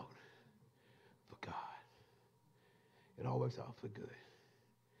works out for God. It all works out for good.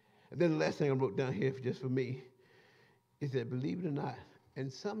 And then the last thing I wrote down here just for me is that, believe it or not,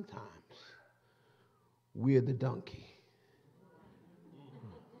 and sometimes we're the donkey.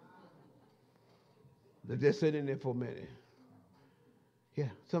 Let's just sit in there for a minute. Yeah,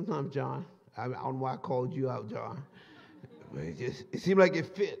 sometimes, John, I don't know why I called you out, John. But it seemed like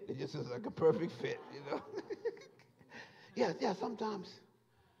it fit. It just was like a perfect fit, Yeah, sometimes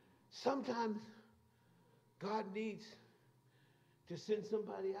God needs to send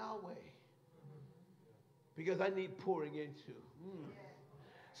somebody our way because I need pouring into.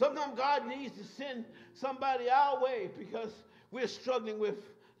 Sometimes God needs to send somebody our way because we're struggling with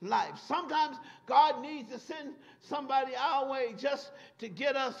life. Sometimes God needs to send somebody our way just to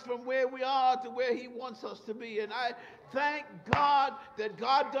get us from where we are to where he wants us to be. And I thank God that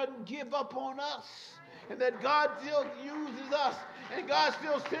God doesn't give up on us and that God still uses us and God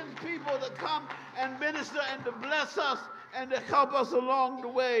still sends people to come and minister and to bless us and to help us along the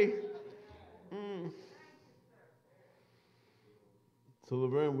way. So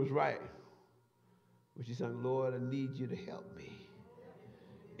Laverne was right when she sang, Lord, I need you to help me.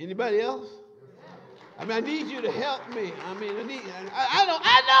 Anybody else? I need you to help me. I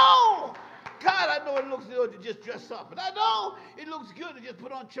know. God, I know it looks good to just dress up. And I know it looks good to just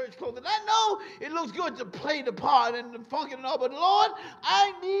put on church clothes. And I know it looks good to play the part and the funky and all. But Lord,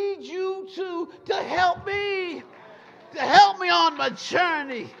 I need you to help me. To help me on my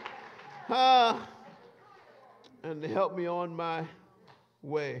journey. And to help me on my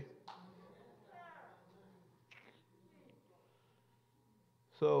way.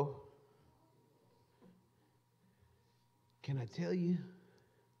 So, can I tell you,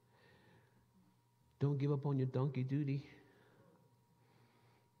 don't give up on your donkey duty.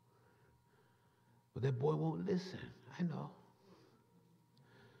 But that boy won't listen. I know.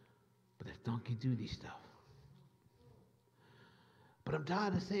 But that's donkey duty stuff. But I'm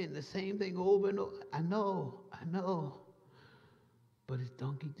tired of saying the same thing over and over. I know. But it's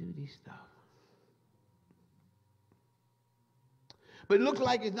donkey duty stuff. But it looks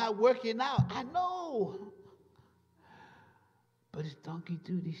like it's not working out. I know. But it's donkey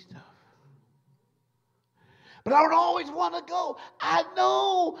duty stuff. But I don't always want to go. I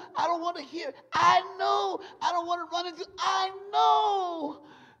know. I don't want to hear. I know. I don't want to run into. I know.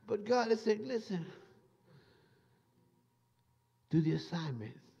 But God has said, listen. Do the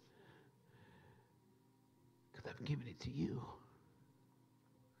assignment. Because I've given it to you.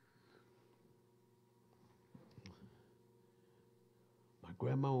 My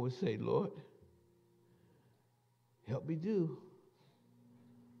grandma would say, Lord, help me do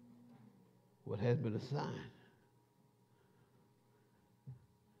what has been assigned.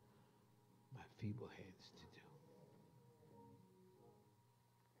 My feeble hands to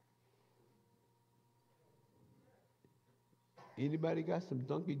do. Anybody got some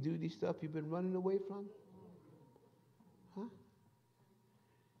donkey duty stuff you've been running away from? Huh?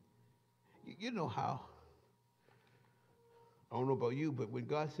 You know how. I don't know about you, but when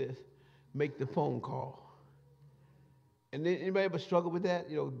God says, make the phone call. And then anybody ever struggle with that?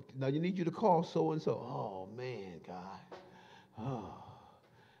 You know, now you need you to call so-and-so. Oh, man, God. Oh.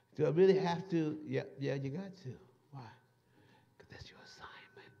 Do I really have to? Yeah, you got to. Why? Because that's your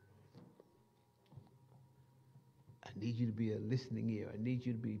assignment. I need you to be a listening ear. I need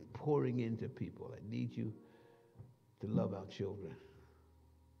you to be pouring into people. I need you to love our children.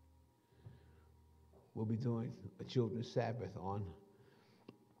 We'll be doing a children's Sabbath on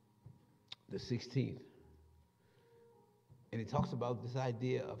the 16th. And it talks about this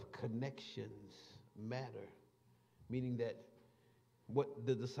idea of connections matter, meaning that what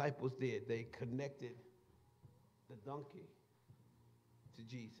the disciples did, they connected the donkey to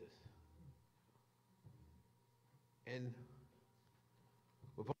Jesus. And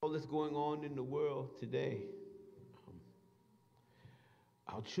with all this going on in the world today,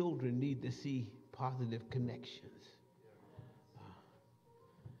 our children need to see positive connections.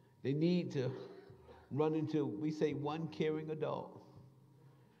 They need to run into, we say one caring adult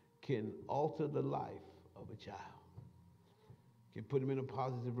can alter the life of a child, can put them in a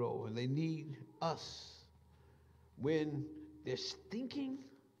positive role. And they need us when they're stinking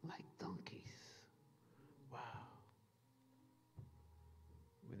like donkeys. Wow.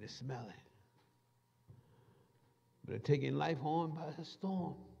 When they're smelling. But they're taking life on by a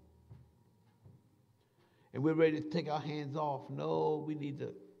storm. And we're ready to take our hands off. No, we need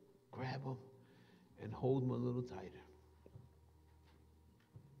to grab them and hold them a little tighter.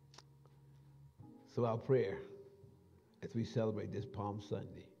 So our prayer as we celebrate this Palm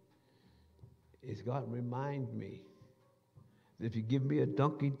Sunday is, God, remind me that if you give me a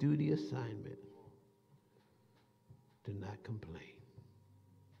donkey duty assignment, to not complain.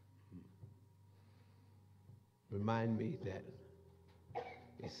 Remind me that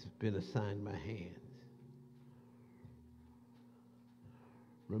it's been assigned my hands.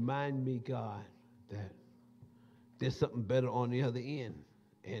 Remind me, God, that there's something better on the other end.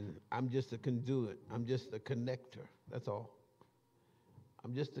 And I'm just a conduit. I'm just a connector. That's all.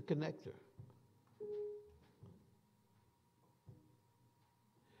 I'm just a connector.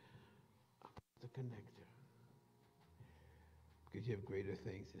 I'm just a connector. Because you have greater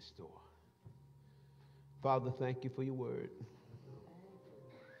things in store. Father, thank you for your word.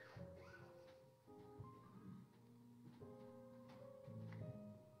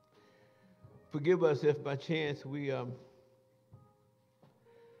 Forgive us if by chance we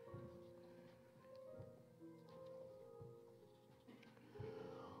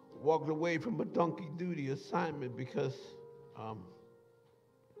walked away from a donkey duty assignment because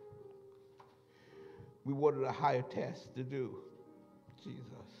we wanted a higher task to do. Jesus.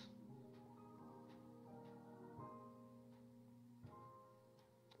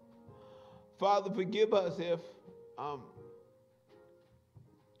 Father, forgive us if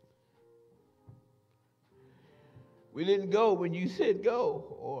we didn't go when you said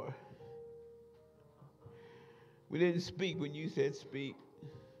go, or We didn't speak when you said speak.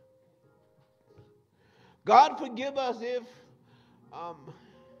 God, forgive us if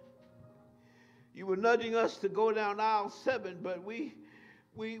you were nudging us to go down aisle 7, but we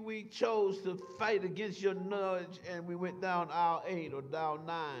chose to fight against your nudge and we went down aisle 8 or down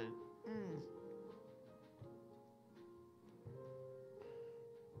 9.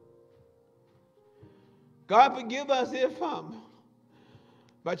 God, forgive us if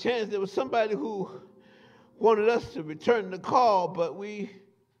by chance there was somebody who wanted us to return the call, but we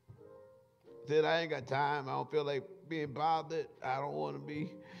said, I ain't got time. I don't feel like being bothered. I don't want to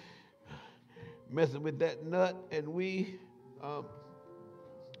be messing with that nut. And we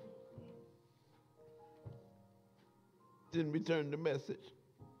didn't return the message.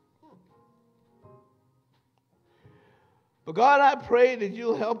 But God, I pray that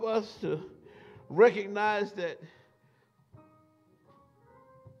you'll help us to recognize that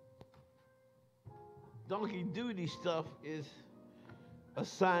donkey duty stuff is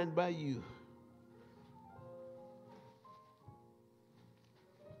assigned by you.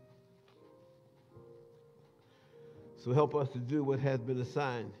 So help us to do what has been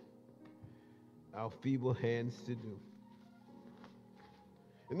assigned our feeble hands to do.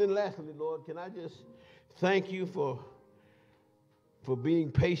 And then lastly, Lord, can I just thank you for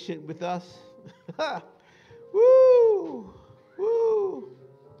being patient with us? Woo! Woo!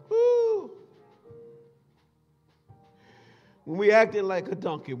 Woo! When we acted like a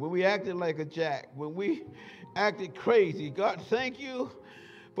donkey, when we acted like a jack, when we acted crazy, God, thank you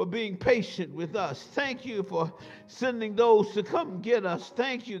for being patient with us. Thank you for sending those to come get us.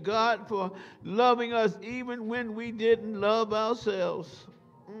 Thank you, God, for loving us even when we didn't love ourselves.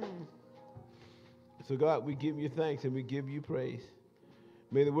 So, God, we give you thanks and we give you praise.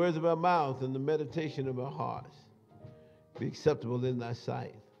 May the words of our mouth and the meditation of our hearts be acceptable in thy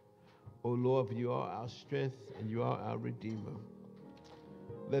sight. O Lord, for you are our strength and you are our Redeemer.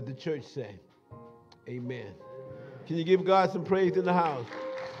 Let the church say, amen. Can you give God some praise in the house?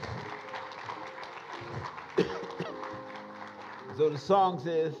 So the song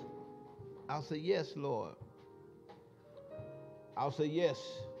says, I'll say yes, Lord. I'll say yes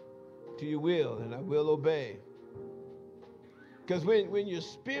to your will, and I will obey. Because when your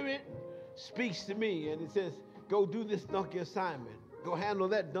spirit speaks to me and it says, go do this donkey assignment, go handle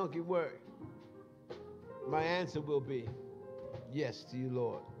that donkey work, my answer will be yes to you,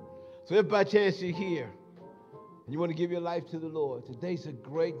 Lord. So if by chance you're here and you want to give your life to the Lord, today's a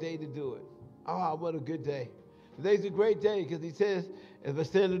great day to do it. Ah, what a good day. Today's a great day because he says, as I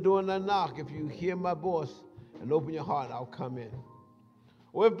stand at the door and I knock, if you hear my voice and open your heart, I'll come in.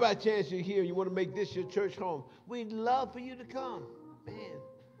 Or if by chance you're here and you want to make this your church home, we'd love for you to come. Man,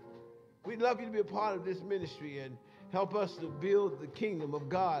 we'd love you to be a part of this ministry and help us to build the kingdom of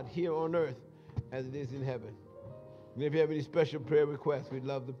God here on earth as it is in heaven. And if you have any special prayer requests, we'd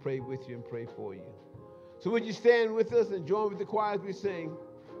love to pray with you and pray for you. So would you stand with us and join with the choir as we sing,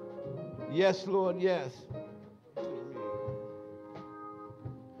 yes, Lord, yes.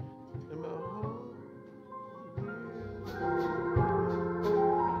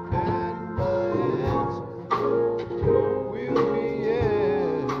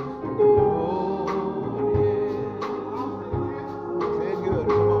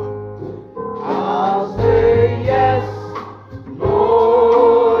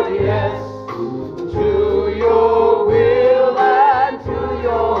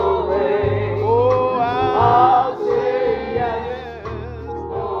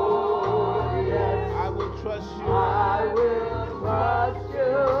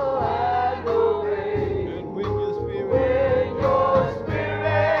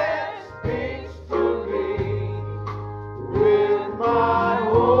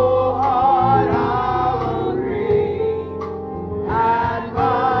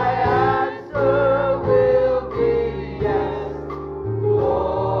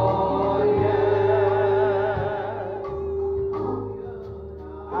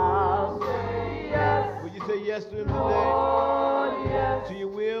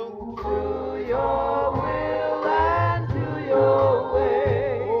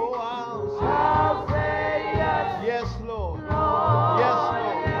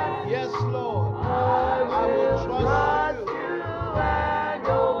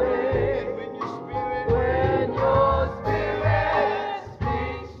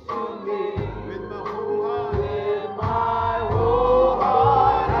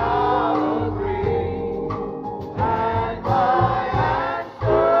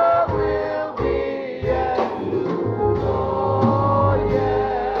 Yeah.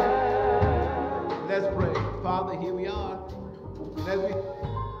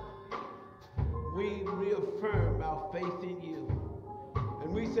 we reaffirm our faith in you.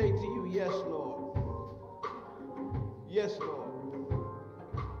 And we say to you, yes, Lord. Yes, Lord.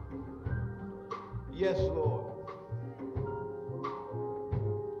 Yes, Lord.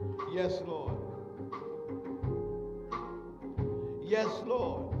 Yes, Lord. Yes,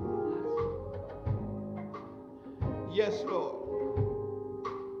 Lord. Yes, Lord.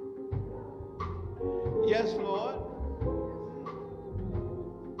 Yes, Lord.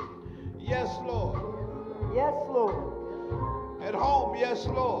 Yes, Lord. Yes, Lord. At home, yes,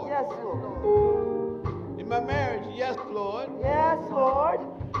 Lord. Yes, Lord. In my marriage, yes, Lord. Yes, Lord.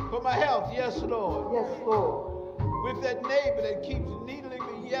 For my health, yes, Lord. Yes, Lord. With that neighbor that keeps needling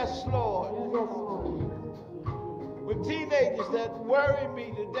me, yes, Lord. Yes, Lord. With teenagers that worry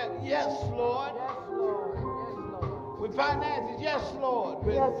me to death, yes, Lord. Yes, Lord. Yes, Lord. With finances, yes, Lord.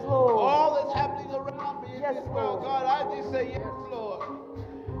 With Yes, Lord. all that's happening around me in Yes, this world, Lord. God, I just say yes, Lord.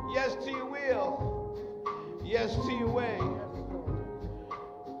 Yes to your will. Yes to your way.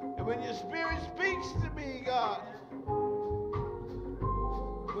 And when your spirit speaks to me, God,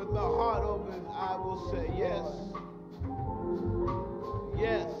 with my heart open, I will say yes.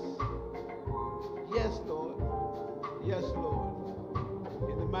 Yes. Yes, Lord. Yes, Lord.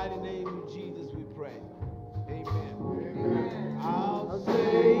 In the mighty name of Jesus we pray. Amen. Amen. I'll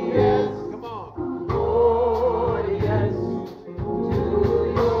say yes. Come on. Lord, yes, to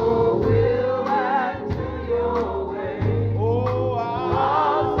your will and to your way. Oh,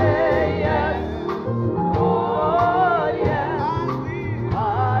 I'll say yes, Lord, yes.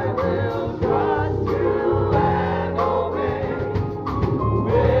 I will trust you and obey.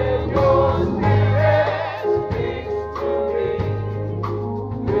 When your spirit speaks to me,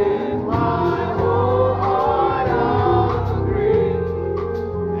 with my whole heart I'll agree,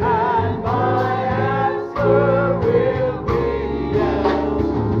 and my answer will be yes,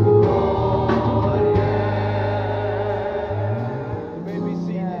 Lord, yes. You may be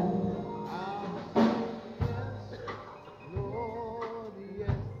seated. Lord,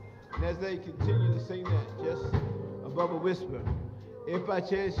 yes. And as they continue to sing that, just above a whisper, if by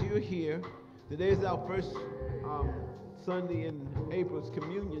chance you're here, today is our first Sunday in April's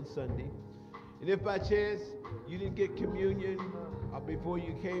Communion Sunday. And if by chance you didn't get communion before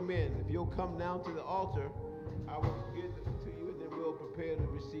you came in, if you'll come now to the altar, I will give it to you and then we'll prepare to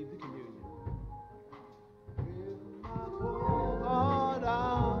receive the communion. With my whole heart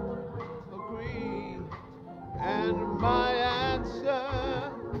I'll agree, and my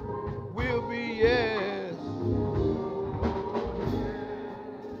answer will be yes.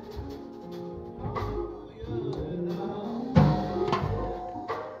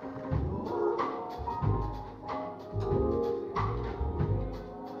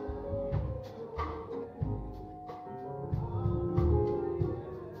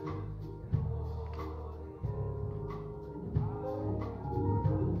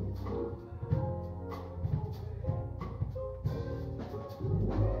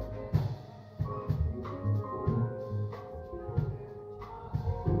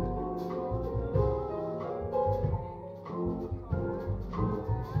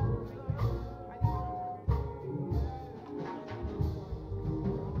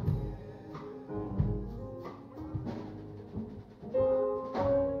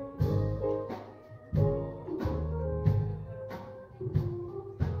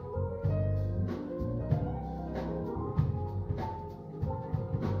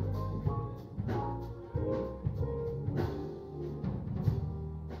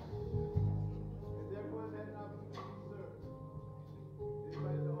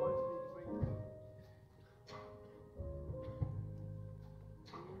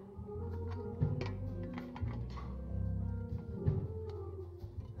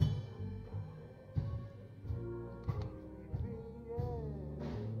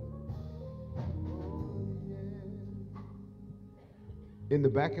 In the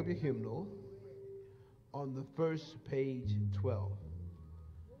back of your hymnal, on the first page 12.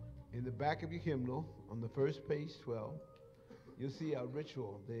 In the back of your hymnal, on the first page 12, you'll see our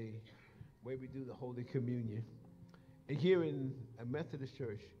ritual, the way we do the Holy Communion. And here in a Methodist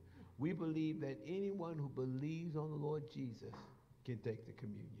church, we believe that anyone who believes on the Lord Jesus can take the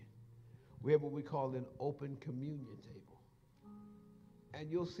communion. We have what we call an open communion table.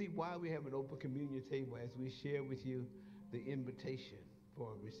 And you'll see why we have an open communion table as we share with you the invitation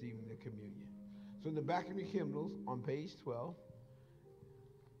for receiving the communion. So in the back of your hymnals, on page 12,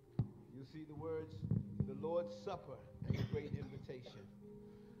 you'll see the words, the Lord's Supper and the great invitation.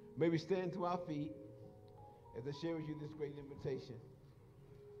 May we stand to our feet as I share with you this great invitation.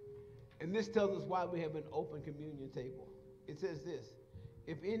 And this tells us why we have an open communion table. It says this: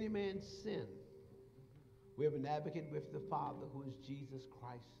 if any man sin, We have an advocate with the Father, who is Jesus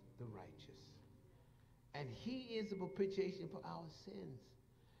Christ the righteous. And he is the propitiation for our sins,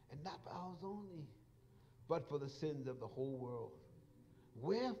 and not for ours only, but for the sins of the whole world.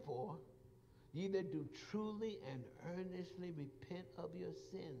 Wherefore, ye that do truly and earnestly repent of your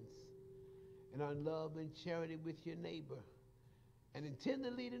sins, and are in love and charity with your neighbor, and intend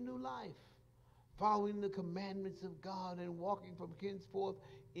to lead a new life, following the commandments of God and walking from henceforth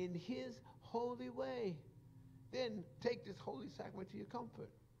in his holy way, then take this holy sacrament to your comfort,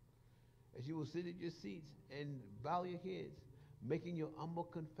 as you will sit at your seats and bow your heads, making your humble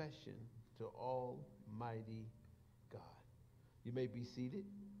confession to Almighty God. You may be seated.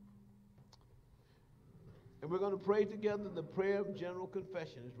 And we're going to pray together the prayer of general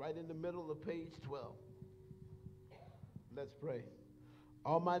confession. It's right in the middle of page 12. Let's pray.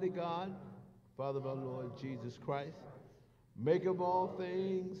 Almighty God, Father of our Lord Jesus Christ, maker of all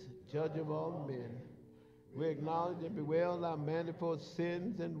things, judge of all men, we acknowledge and bewail our manifold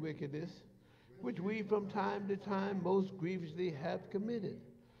sins and wickedness, which we from time to time most grievously have committed,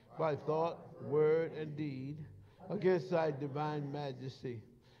 by thought, word, and deed, against thy divine majesty,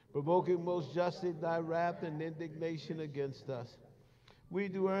 provoking most justly thy wrath and indignation against us. We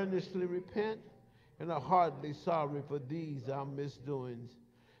do earnestly repent and are heartily sorry for these our misdoings.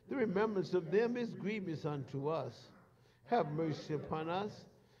 The remembrance of them is grievous unto us. Have mercy upon us.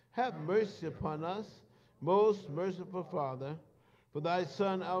 Have mercy upon us, most merciful Father, for thy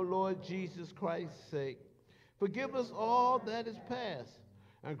Son, our Lord Jesus Christ's sake. Forgive us all that is past,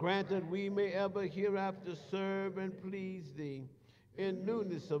 and grant that we may ever hereafter serve and please thee in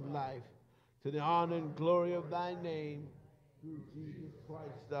newness of life, to the honor and glory of thy name, through Jesus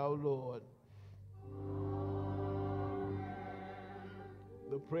Christ our Lord.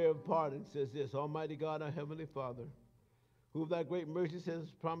 The prayer of pardon says this: Almighty God, our heavenly Father, who of thy great mercy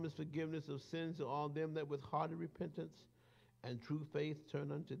has promised forgiveness of sins to all them that with hearty repentance and true faith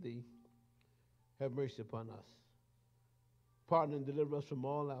turn unto thee, have mercy upon us. Pardon and deliver us from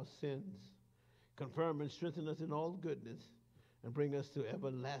all our sins. Confirm and strengthen us in all goodness, and bring us to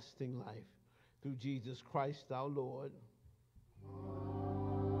everlasting life, through Jesus Christ our Lord.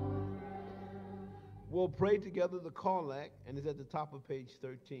 We'll pray together the call act, and it's at the top of page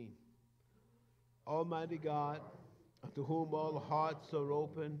 13. Almighty God, unto whom all hearts are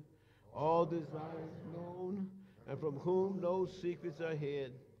open, all desires known, and from whom no secrets are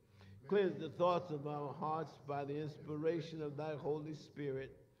hid, cleanse the thoughts of our hearts by the inspiration of thy Holy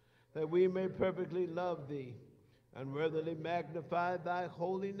Spirit, that we may perfectly love thee and worthily magnify thy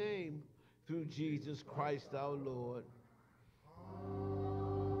holy name, through Jesus Christ our Lord.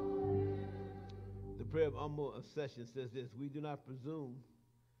 The prayer of humble accession says this: we do not presume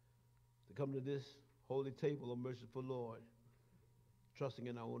to come to this holy table, O merciful Lord, trusting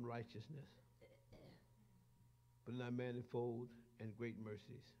in our own righteousness, but in thy manifold and great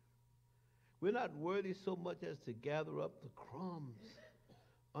mercies. We're not worthy so much as to gather up the crumbs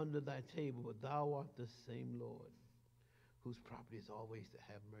under thy table, but thou art the same Lord, whose property is always to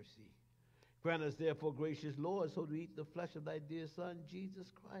have mercy. Grant us, therefore, gracious Lord, so to eat the flesh of thy dear Son, Jesus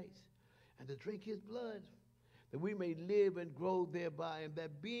Christ, and to drink his blood, that we may live and grow thereby, and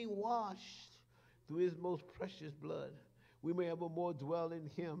that being washed through his most precious blood, we may evermore dwell in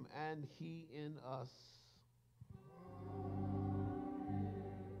him and he in us.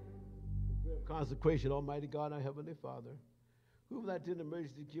 The prayer of consecration. Almighty God, our heavenly Father, whom thou didst in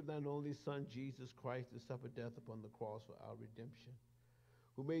mercy give thine only Son, Jesus Christ, to suffer death upon the cross for our redemption,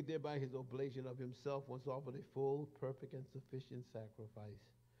 who made thereby his oblation of himself once offered a full, perfect, and sufficient sacrifice,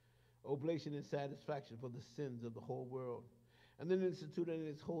 oblation and satisfaction for the sins of the whole world, and then instituted in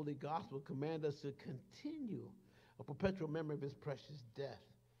his holy gospel, command us to continue a perpetual memory of his precious death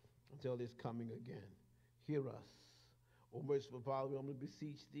until his coming again. Hear us, O merciful Father, we humbly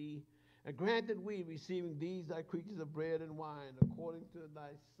beseech thee, and grant that we, receiving these thy creatures of bread and wine, according to thy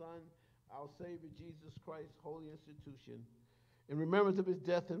Son, our Savior Jesus Christ's holy institution, in remembrance of his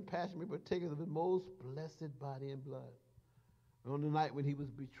death and passion, we partake of his most blessed body and blood. And on the night when he was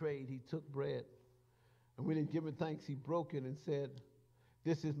betrayed, he took bread, and when he had given thanks, he broke it and said,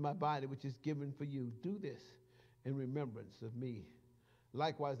 this is my body, which is given for you. Do this in remembrance of me.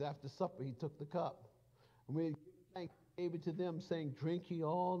 Likewise, after supper, he took the cup, and when he had given thanks, he gave it to them, saying, drink ye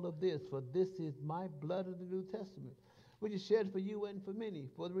all of this, for this is my blood of the New Testament, which is shed for you and for many,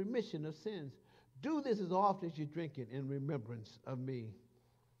 for the remission of sins. Do this as often as you drink it in remembrance of me.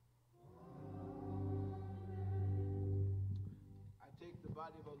 I take the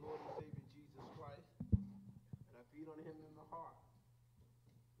body of our Lord and Savior Jesus Christ, and I feed on him in the heart,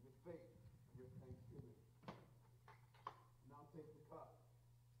 with faith and with thanksgiving. Now take the cup,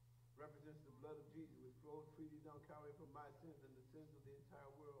 represents the blood of Jesus which flowed freely down Calvary for my sins and the sins of the entire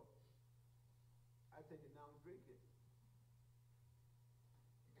world. I take it now and drink it.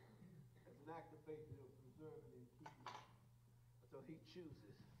 As an act of faith, it will preserve and keep you until he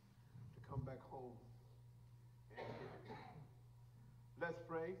chooses to come back home and get it. Let's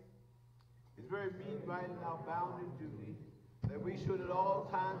pray. It's very mean, right, and our bounden duty that we should at all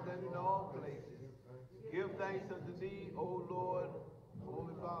times and in all places give thanks unto thee, O Lord,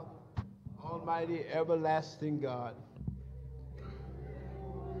 Holy Father, Almighty, everlasting God.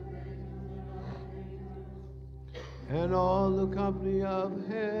 And all the company of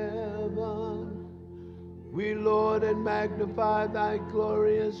heaven, we laud and magnify thy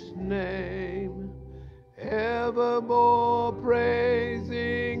glorious name, evermore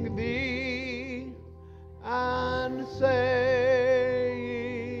praising thee and saying,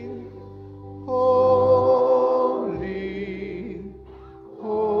 Holy,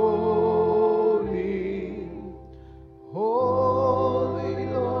 holy, holy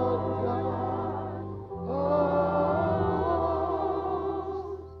Lord God of hosts.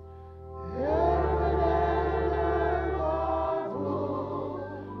 Heaven and earth are full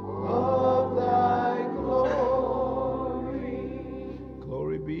of thy glory.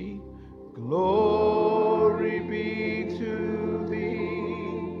 Glory be to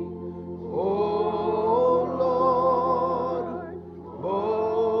thee, O Lord,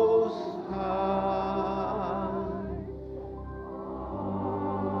 most high.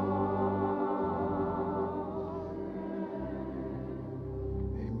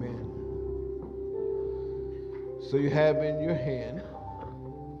 Amen. So you have in your hand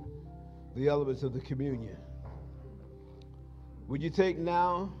the elements of the communion. Would you take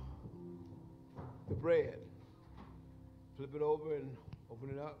now the bread, flip it over and open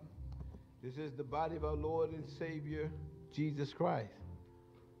it up? This is the body of our Lord and Savior, Jesus Christ,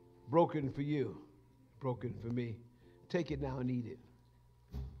 broken for you, broken for me. Take it now and eat it,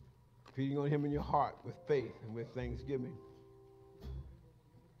 feeding on him in your heart with faith and with thanksgiving.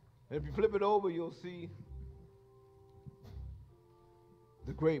 And if you flip it over, you'll see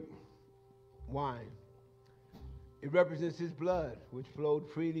the grape wine. It represents his blood, which flowed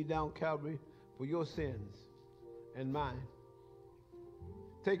freely down Calvary for your sins and mine.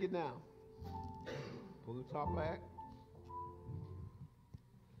 Take it now. Pull the top back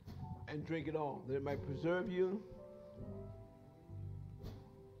and drink it all, that it might preserve you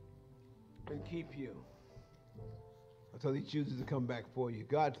and keep you until he chooses to come back for you.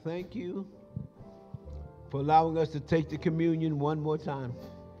 God, thank you for allowing us to take the communion one more time.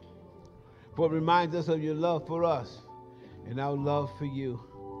 For it reminds us of your love for us and our love for you.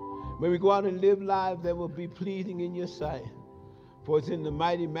 May we go out and live lives that will be pleasing in your sight. For it's in the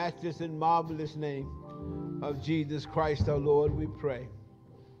mighty, matchless, and marvelous name of Jesus Christ our Lord we pray.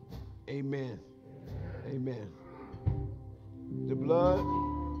 Amen. Amen. The blood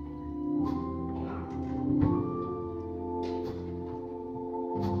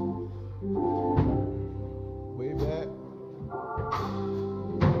way back.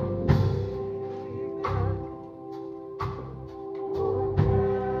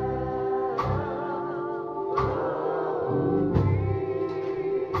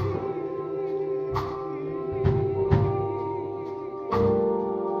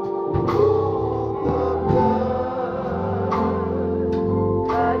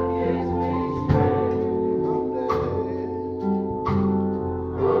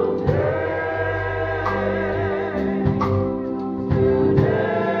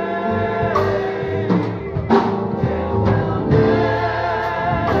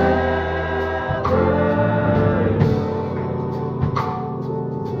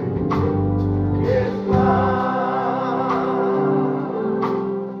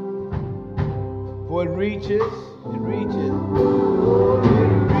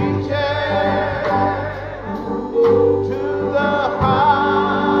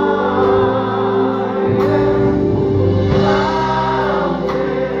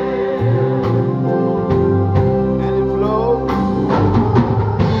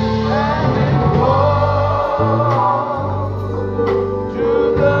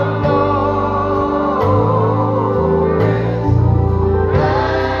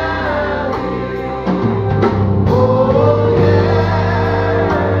 Oh, yeah.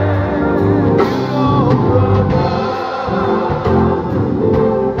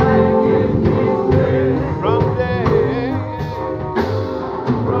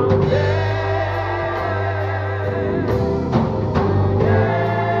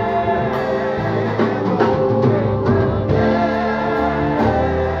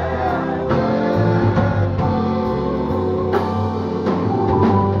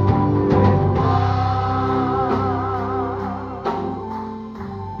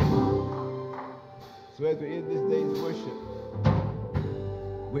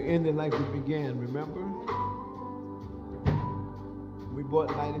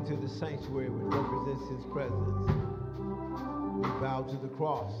 brought light into the sanctuary, which represents his presence. We bow to the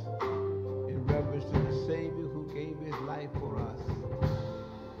cross in reverence to the Savior who gave his life for us.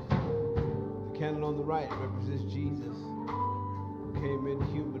 The candle on the right represents Jesus, who came in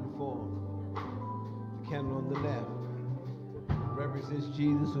human form. The candle on the left represents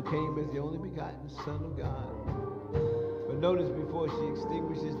Jesus, who came as the only begotten Son of God. But notice, before she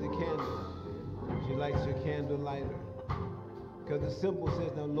extinguishes the candle, she lights her candle lighter. Because the symbol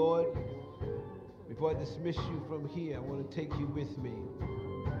says, now Lord, before I dismiss you from here, I want to take you with me.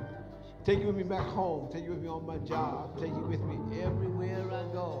 Take you with me back home. Take you with me on my job. Take you with me everywhere I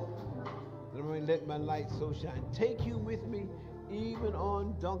go. And I'm going to let my light so shine. Take you with me even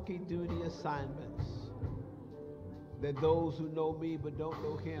on donkey duty assignments, that those who know me but don't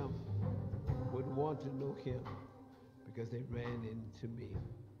know him would want to know him because they ran into me.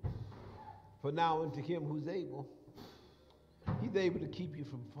 For now unto him who's able, he's able to keep you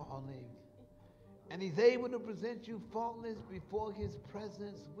from falling. And he's able to present you faultless before his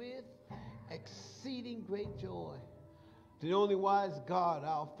presence with exceeding great joy. To the only wise God,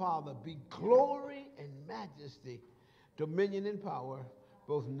 our Father, be glory and majesty, dominion and power,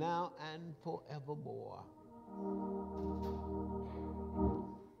 both now and forevermore.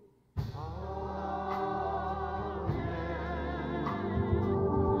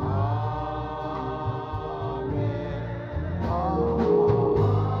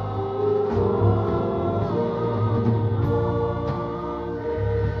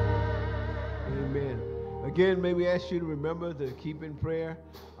 Again, may we ask you to remember to keep in prayer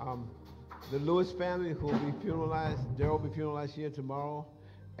the Lewis family, who will be funeralized. Daryl will be funeralized here tomorrow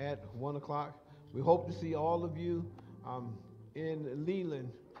at 1 o'clock. We hope to see all of you in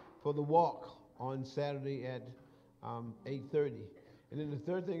Leland for the walk on Saturday at 8:30. And then the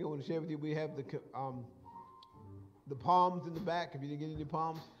third thing I want to share with you, we have the palms in the back, if you didn't get any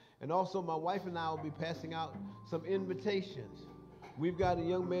palms. And also my wife and I will be passing out some invitations. We've got a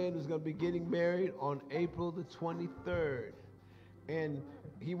young man who's going to be getting married on April the 23rd. And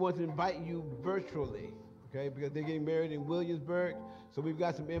he wants to invite you virtually, okay, because they're getting married in Williamsburg. So we've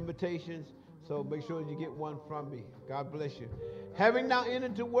got some invitations. So make sure you get one from me. God bless you. Having now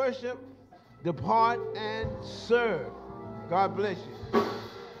entered to worship, depart and serve. God bless you.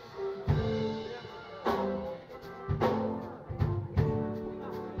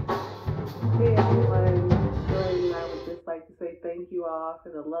 Hey everyone, Joy, I would just like to say thank you all for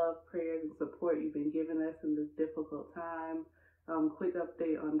the love, prayers, and support you've been giving us in this difficult time. Quick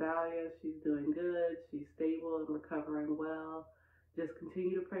update on Dahlia. She's doing good. She's stable and recovering well. Just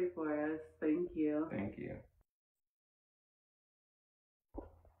continue to pray for us. Thank you. Thank you.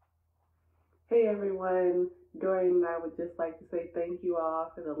 Hey everyone, Dorian and I would just like to say thank you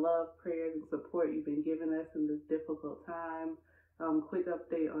all for the love, prayers, and support you've been giving us in this difficult time. Quick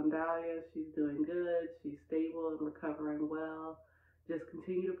update on Dahlia. She's doing good. She's stable and recovering well. Just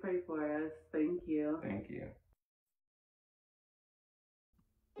continue to pray for us. Thank you. Thank you.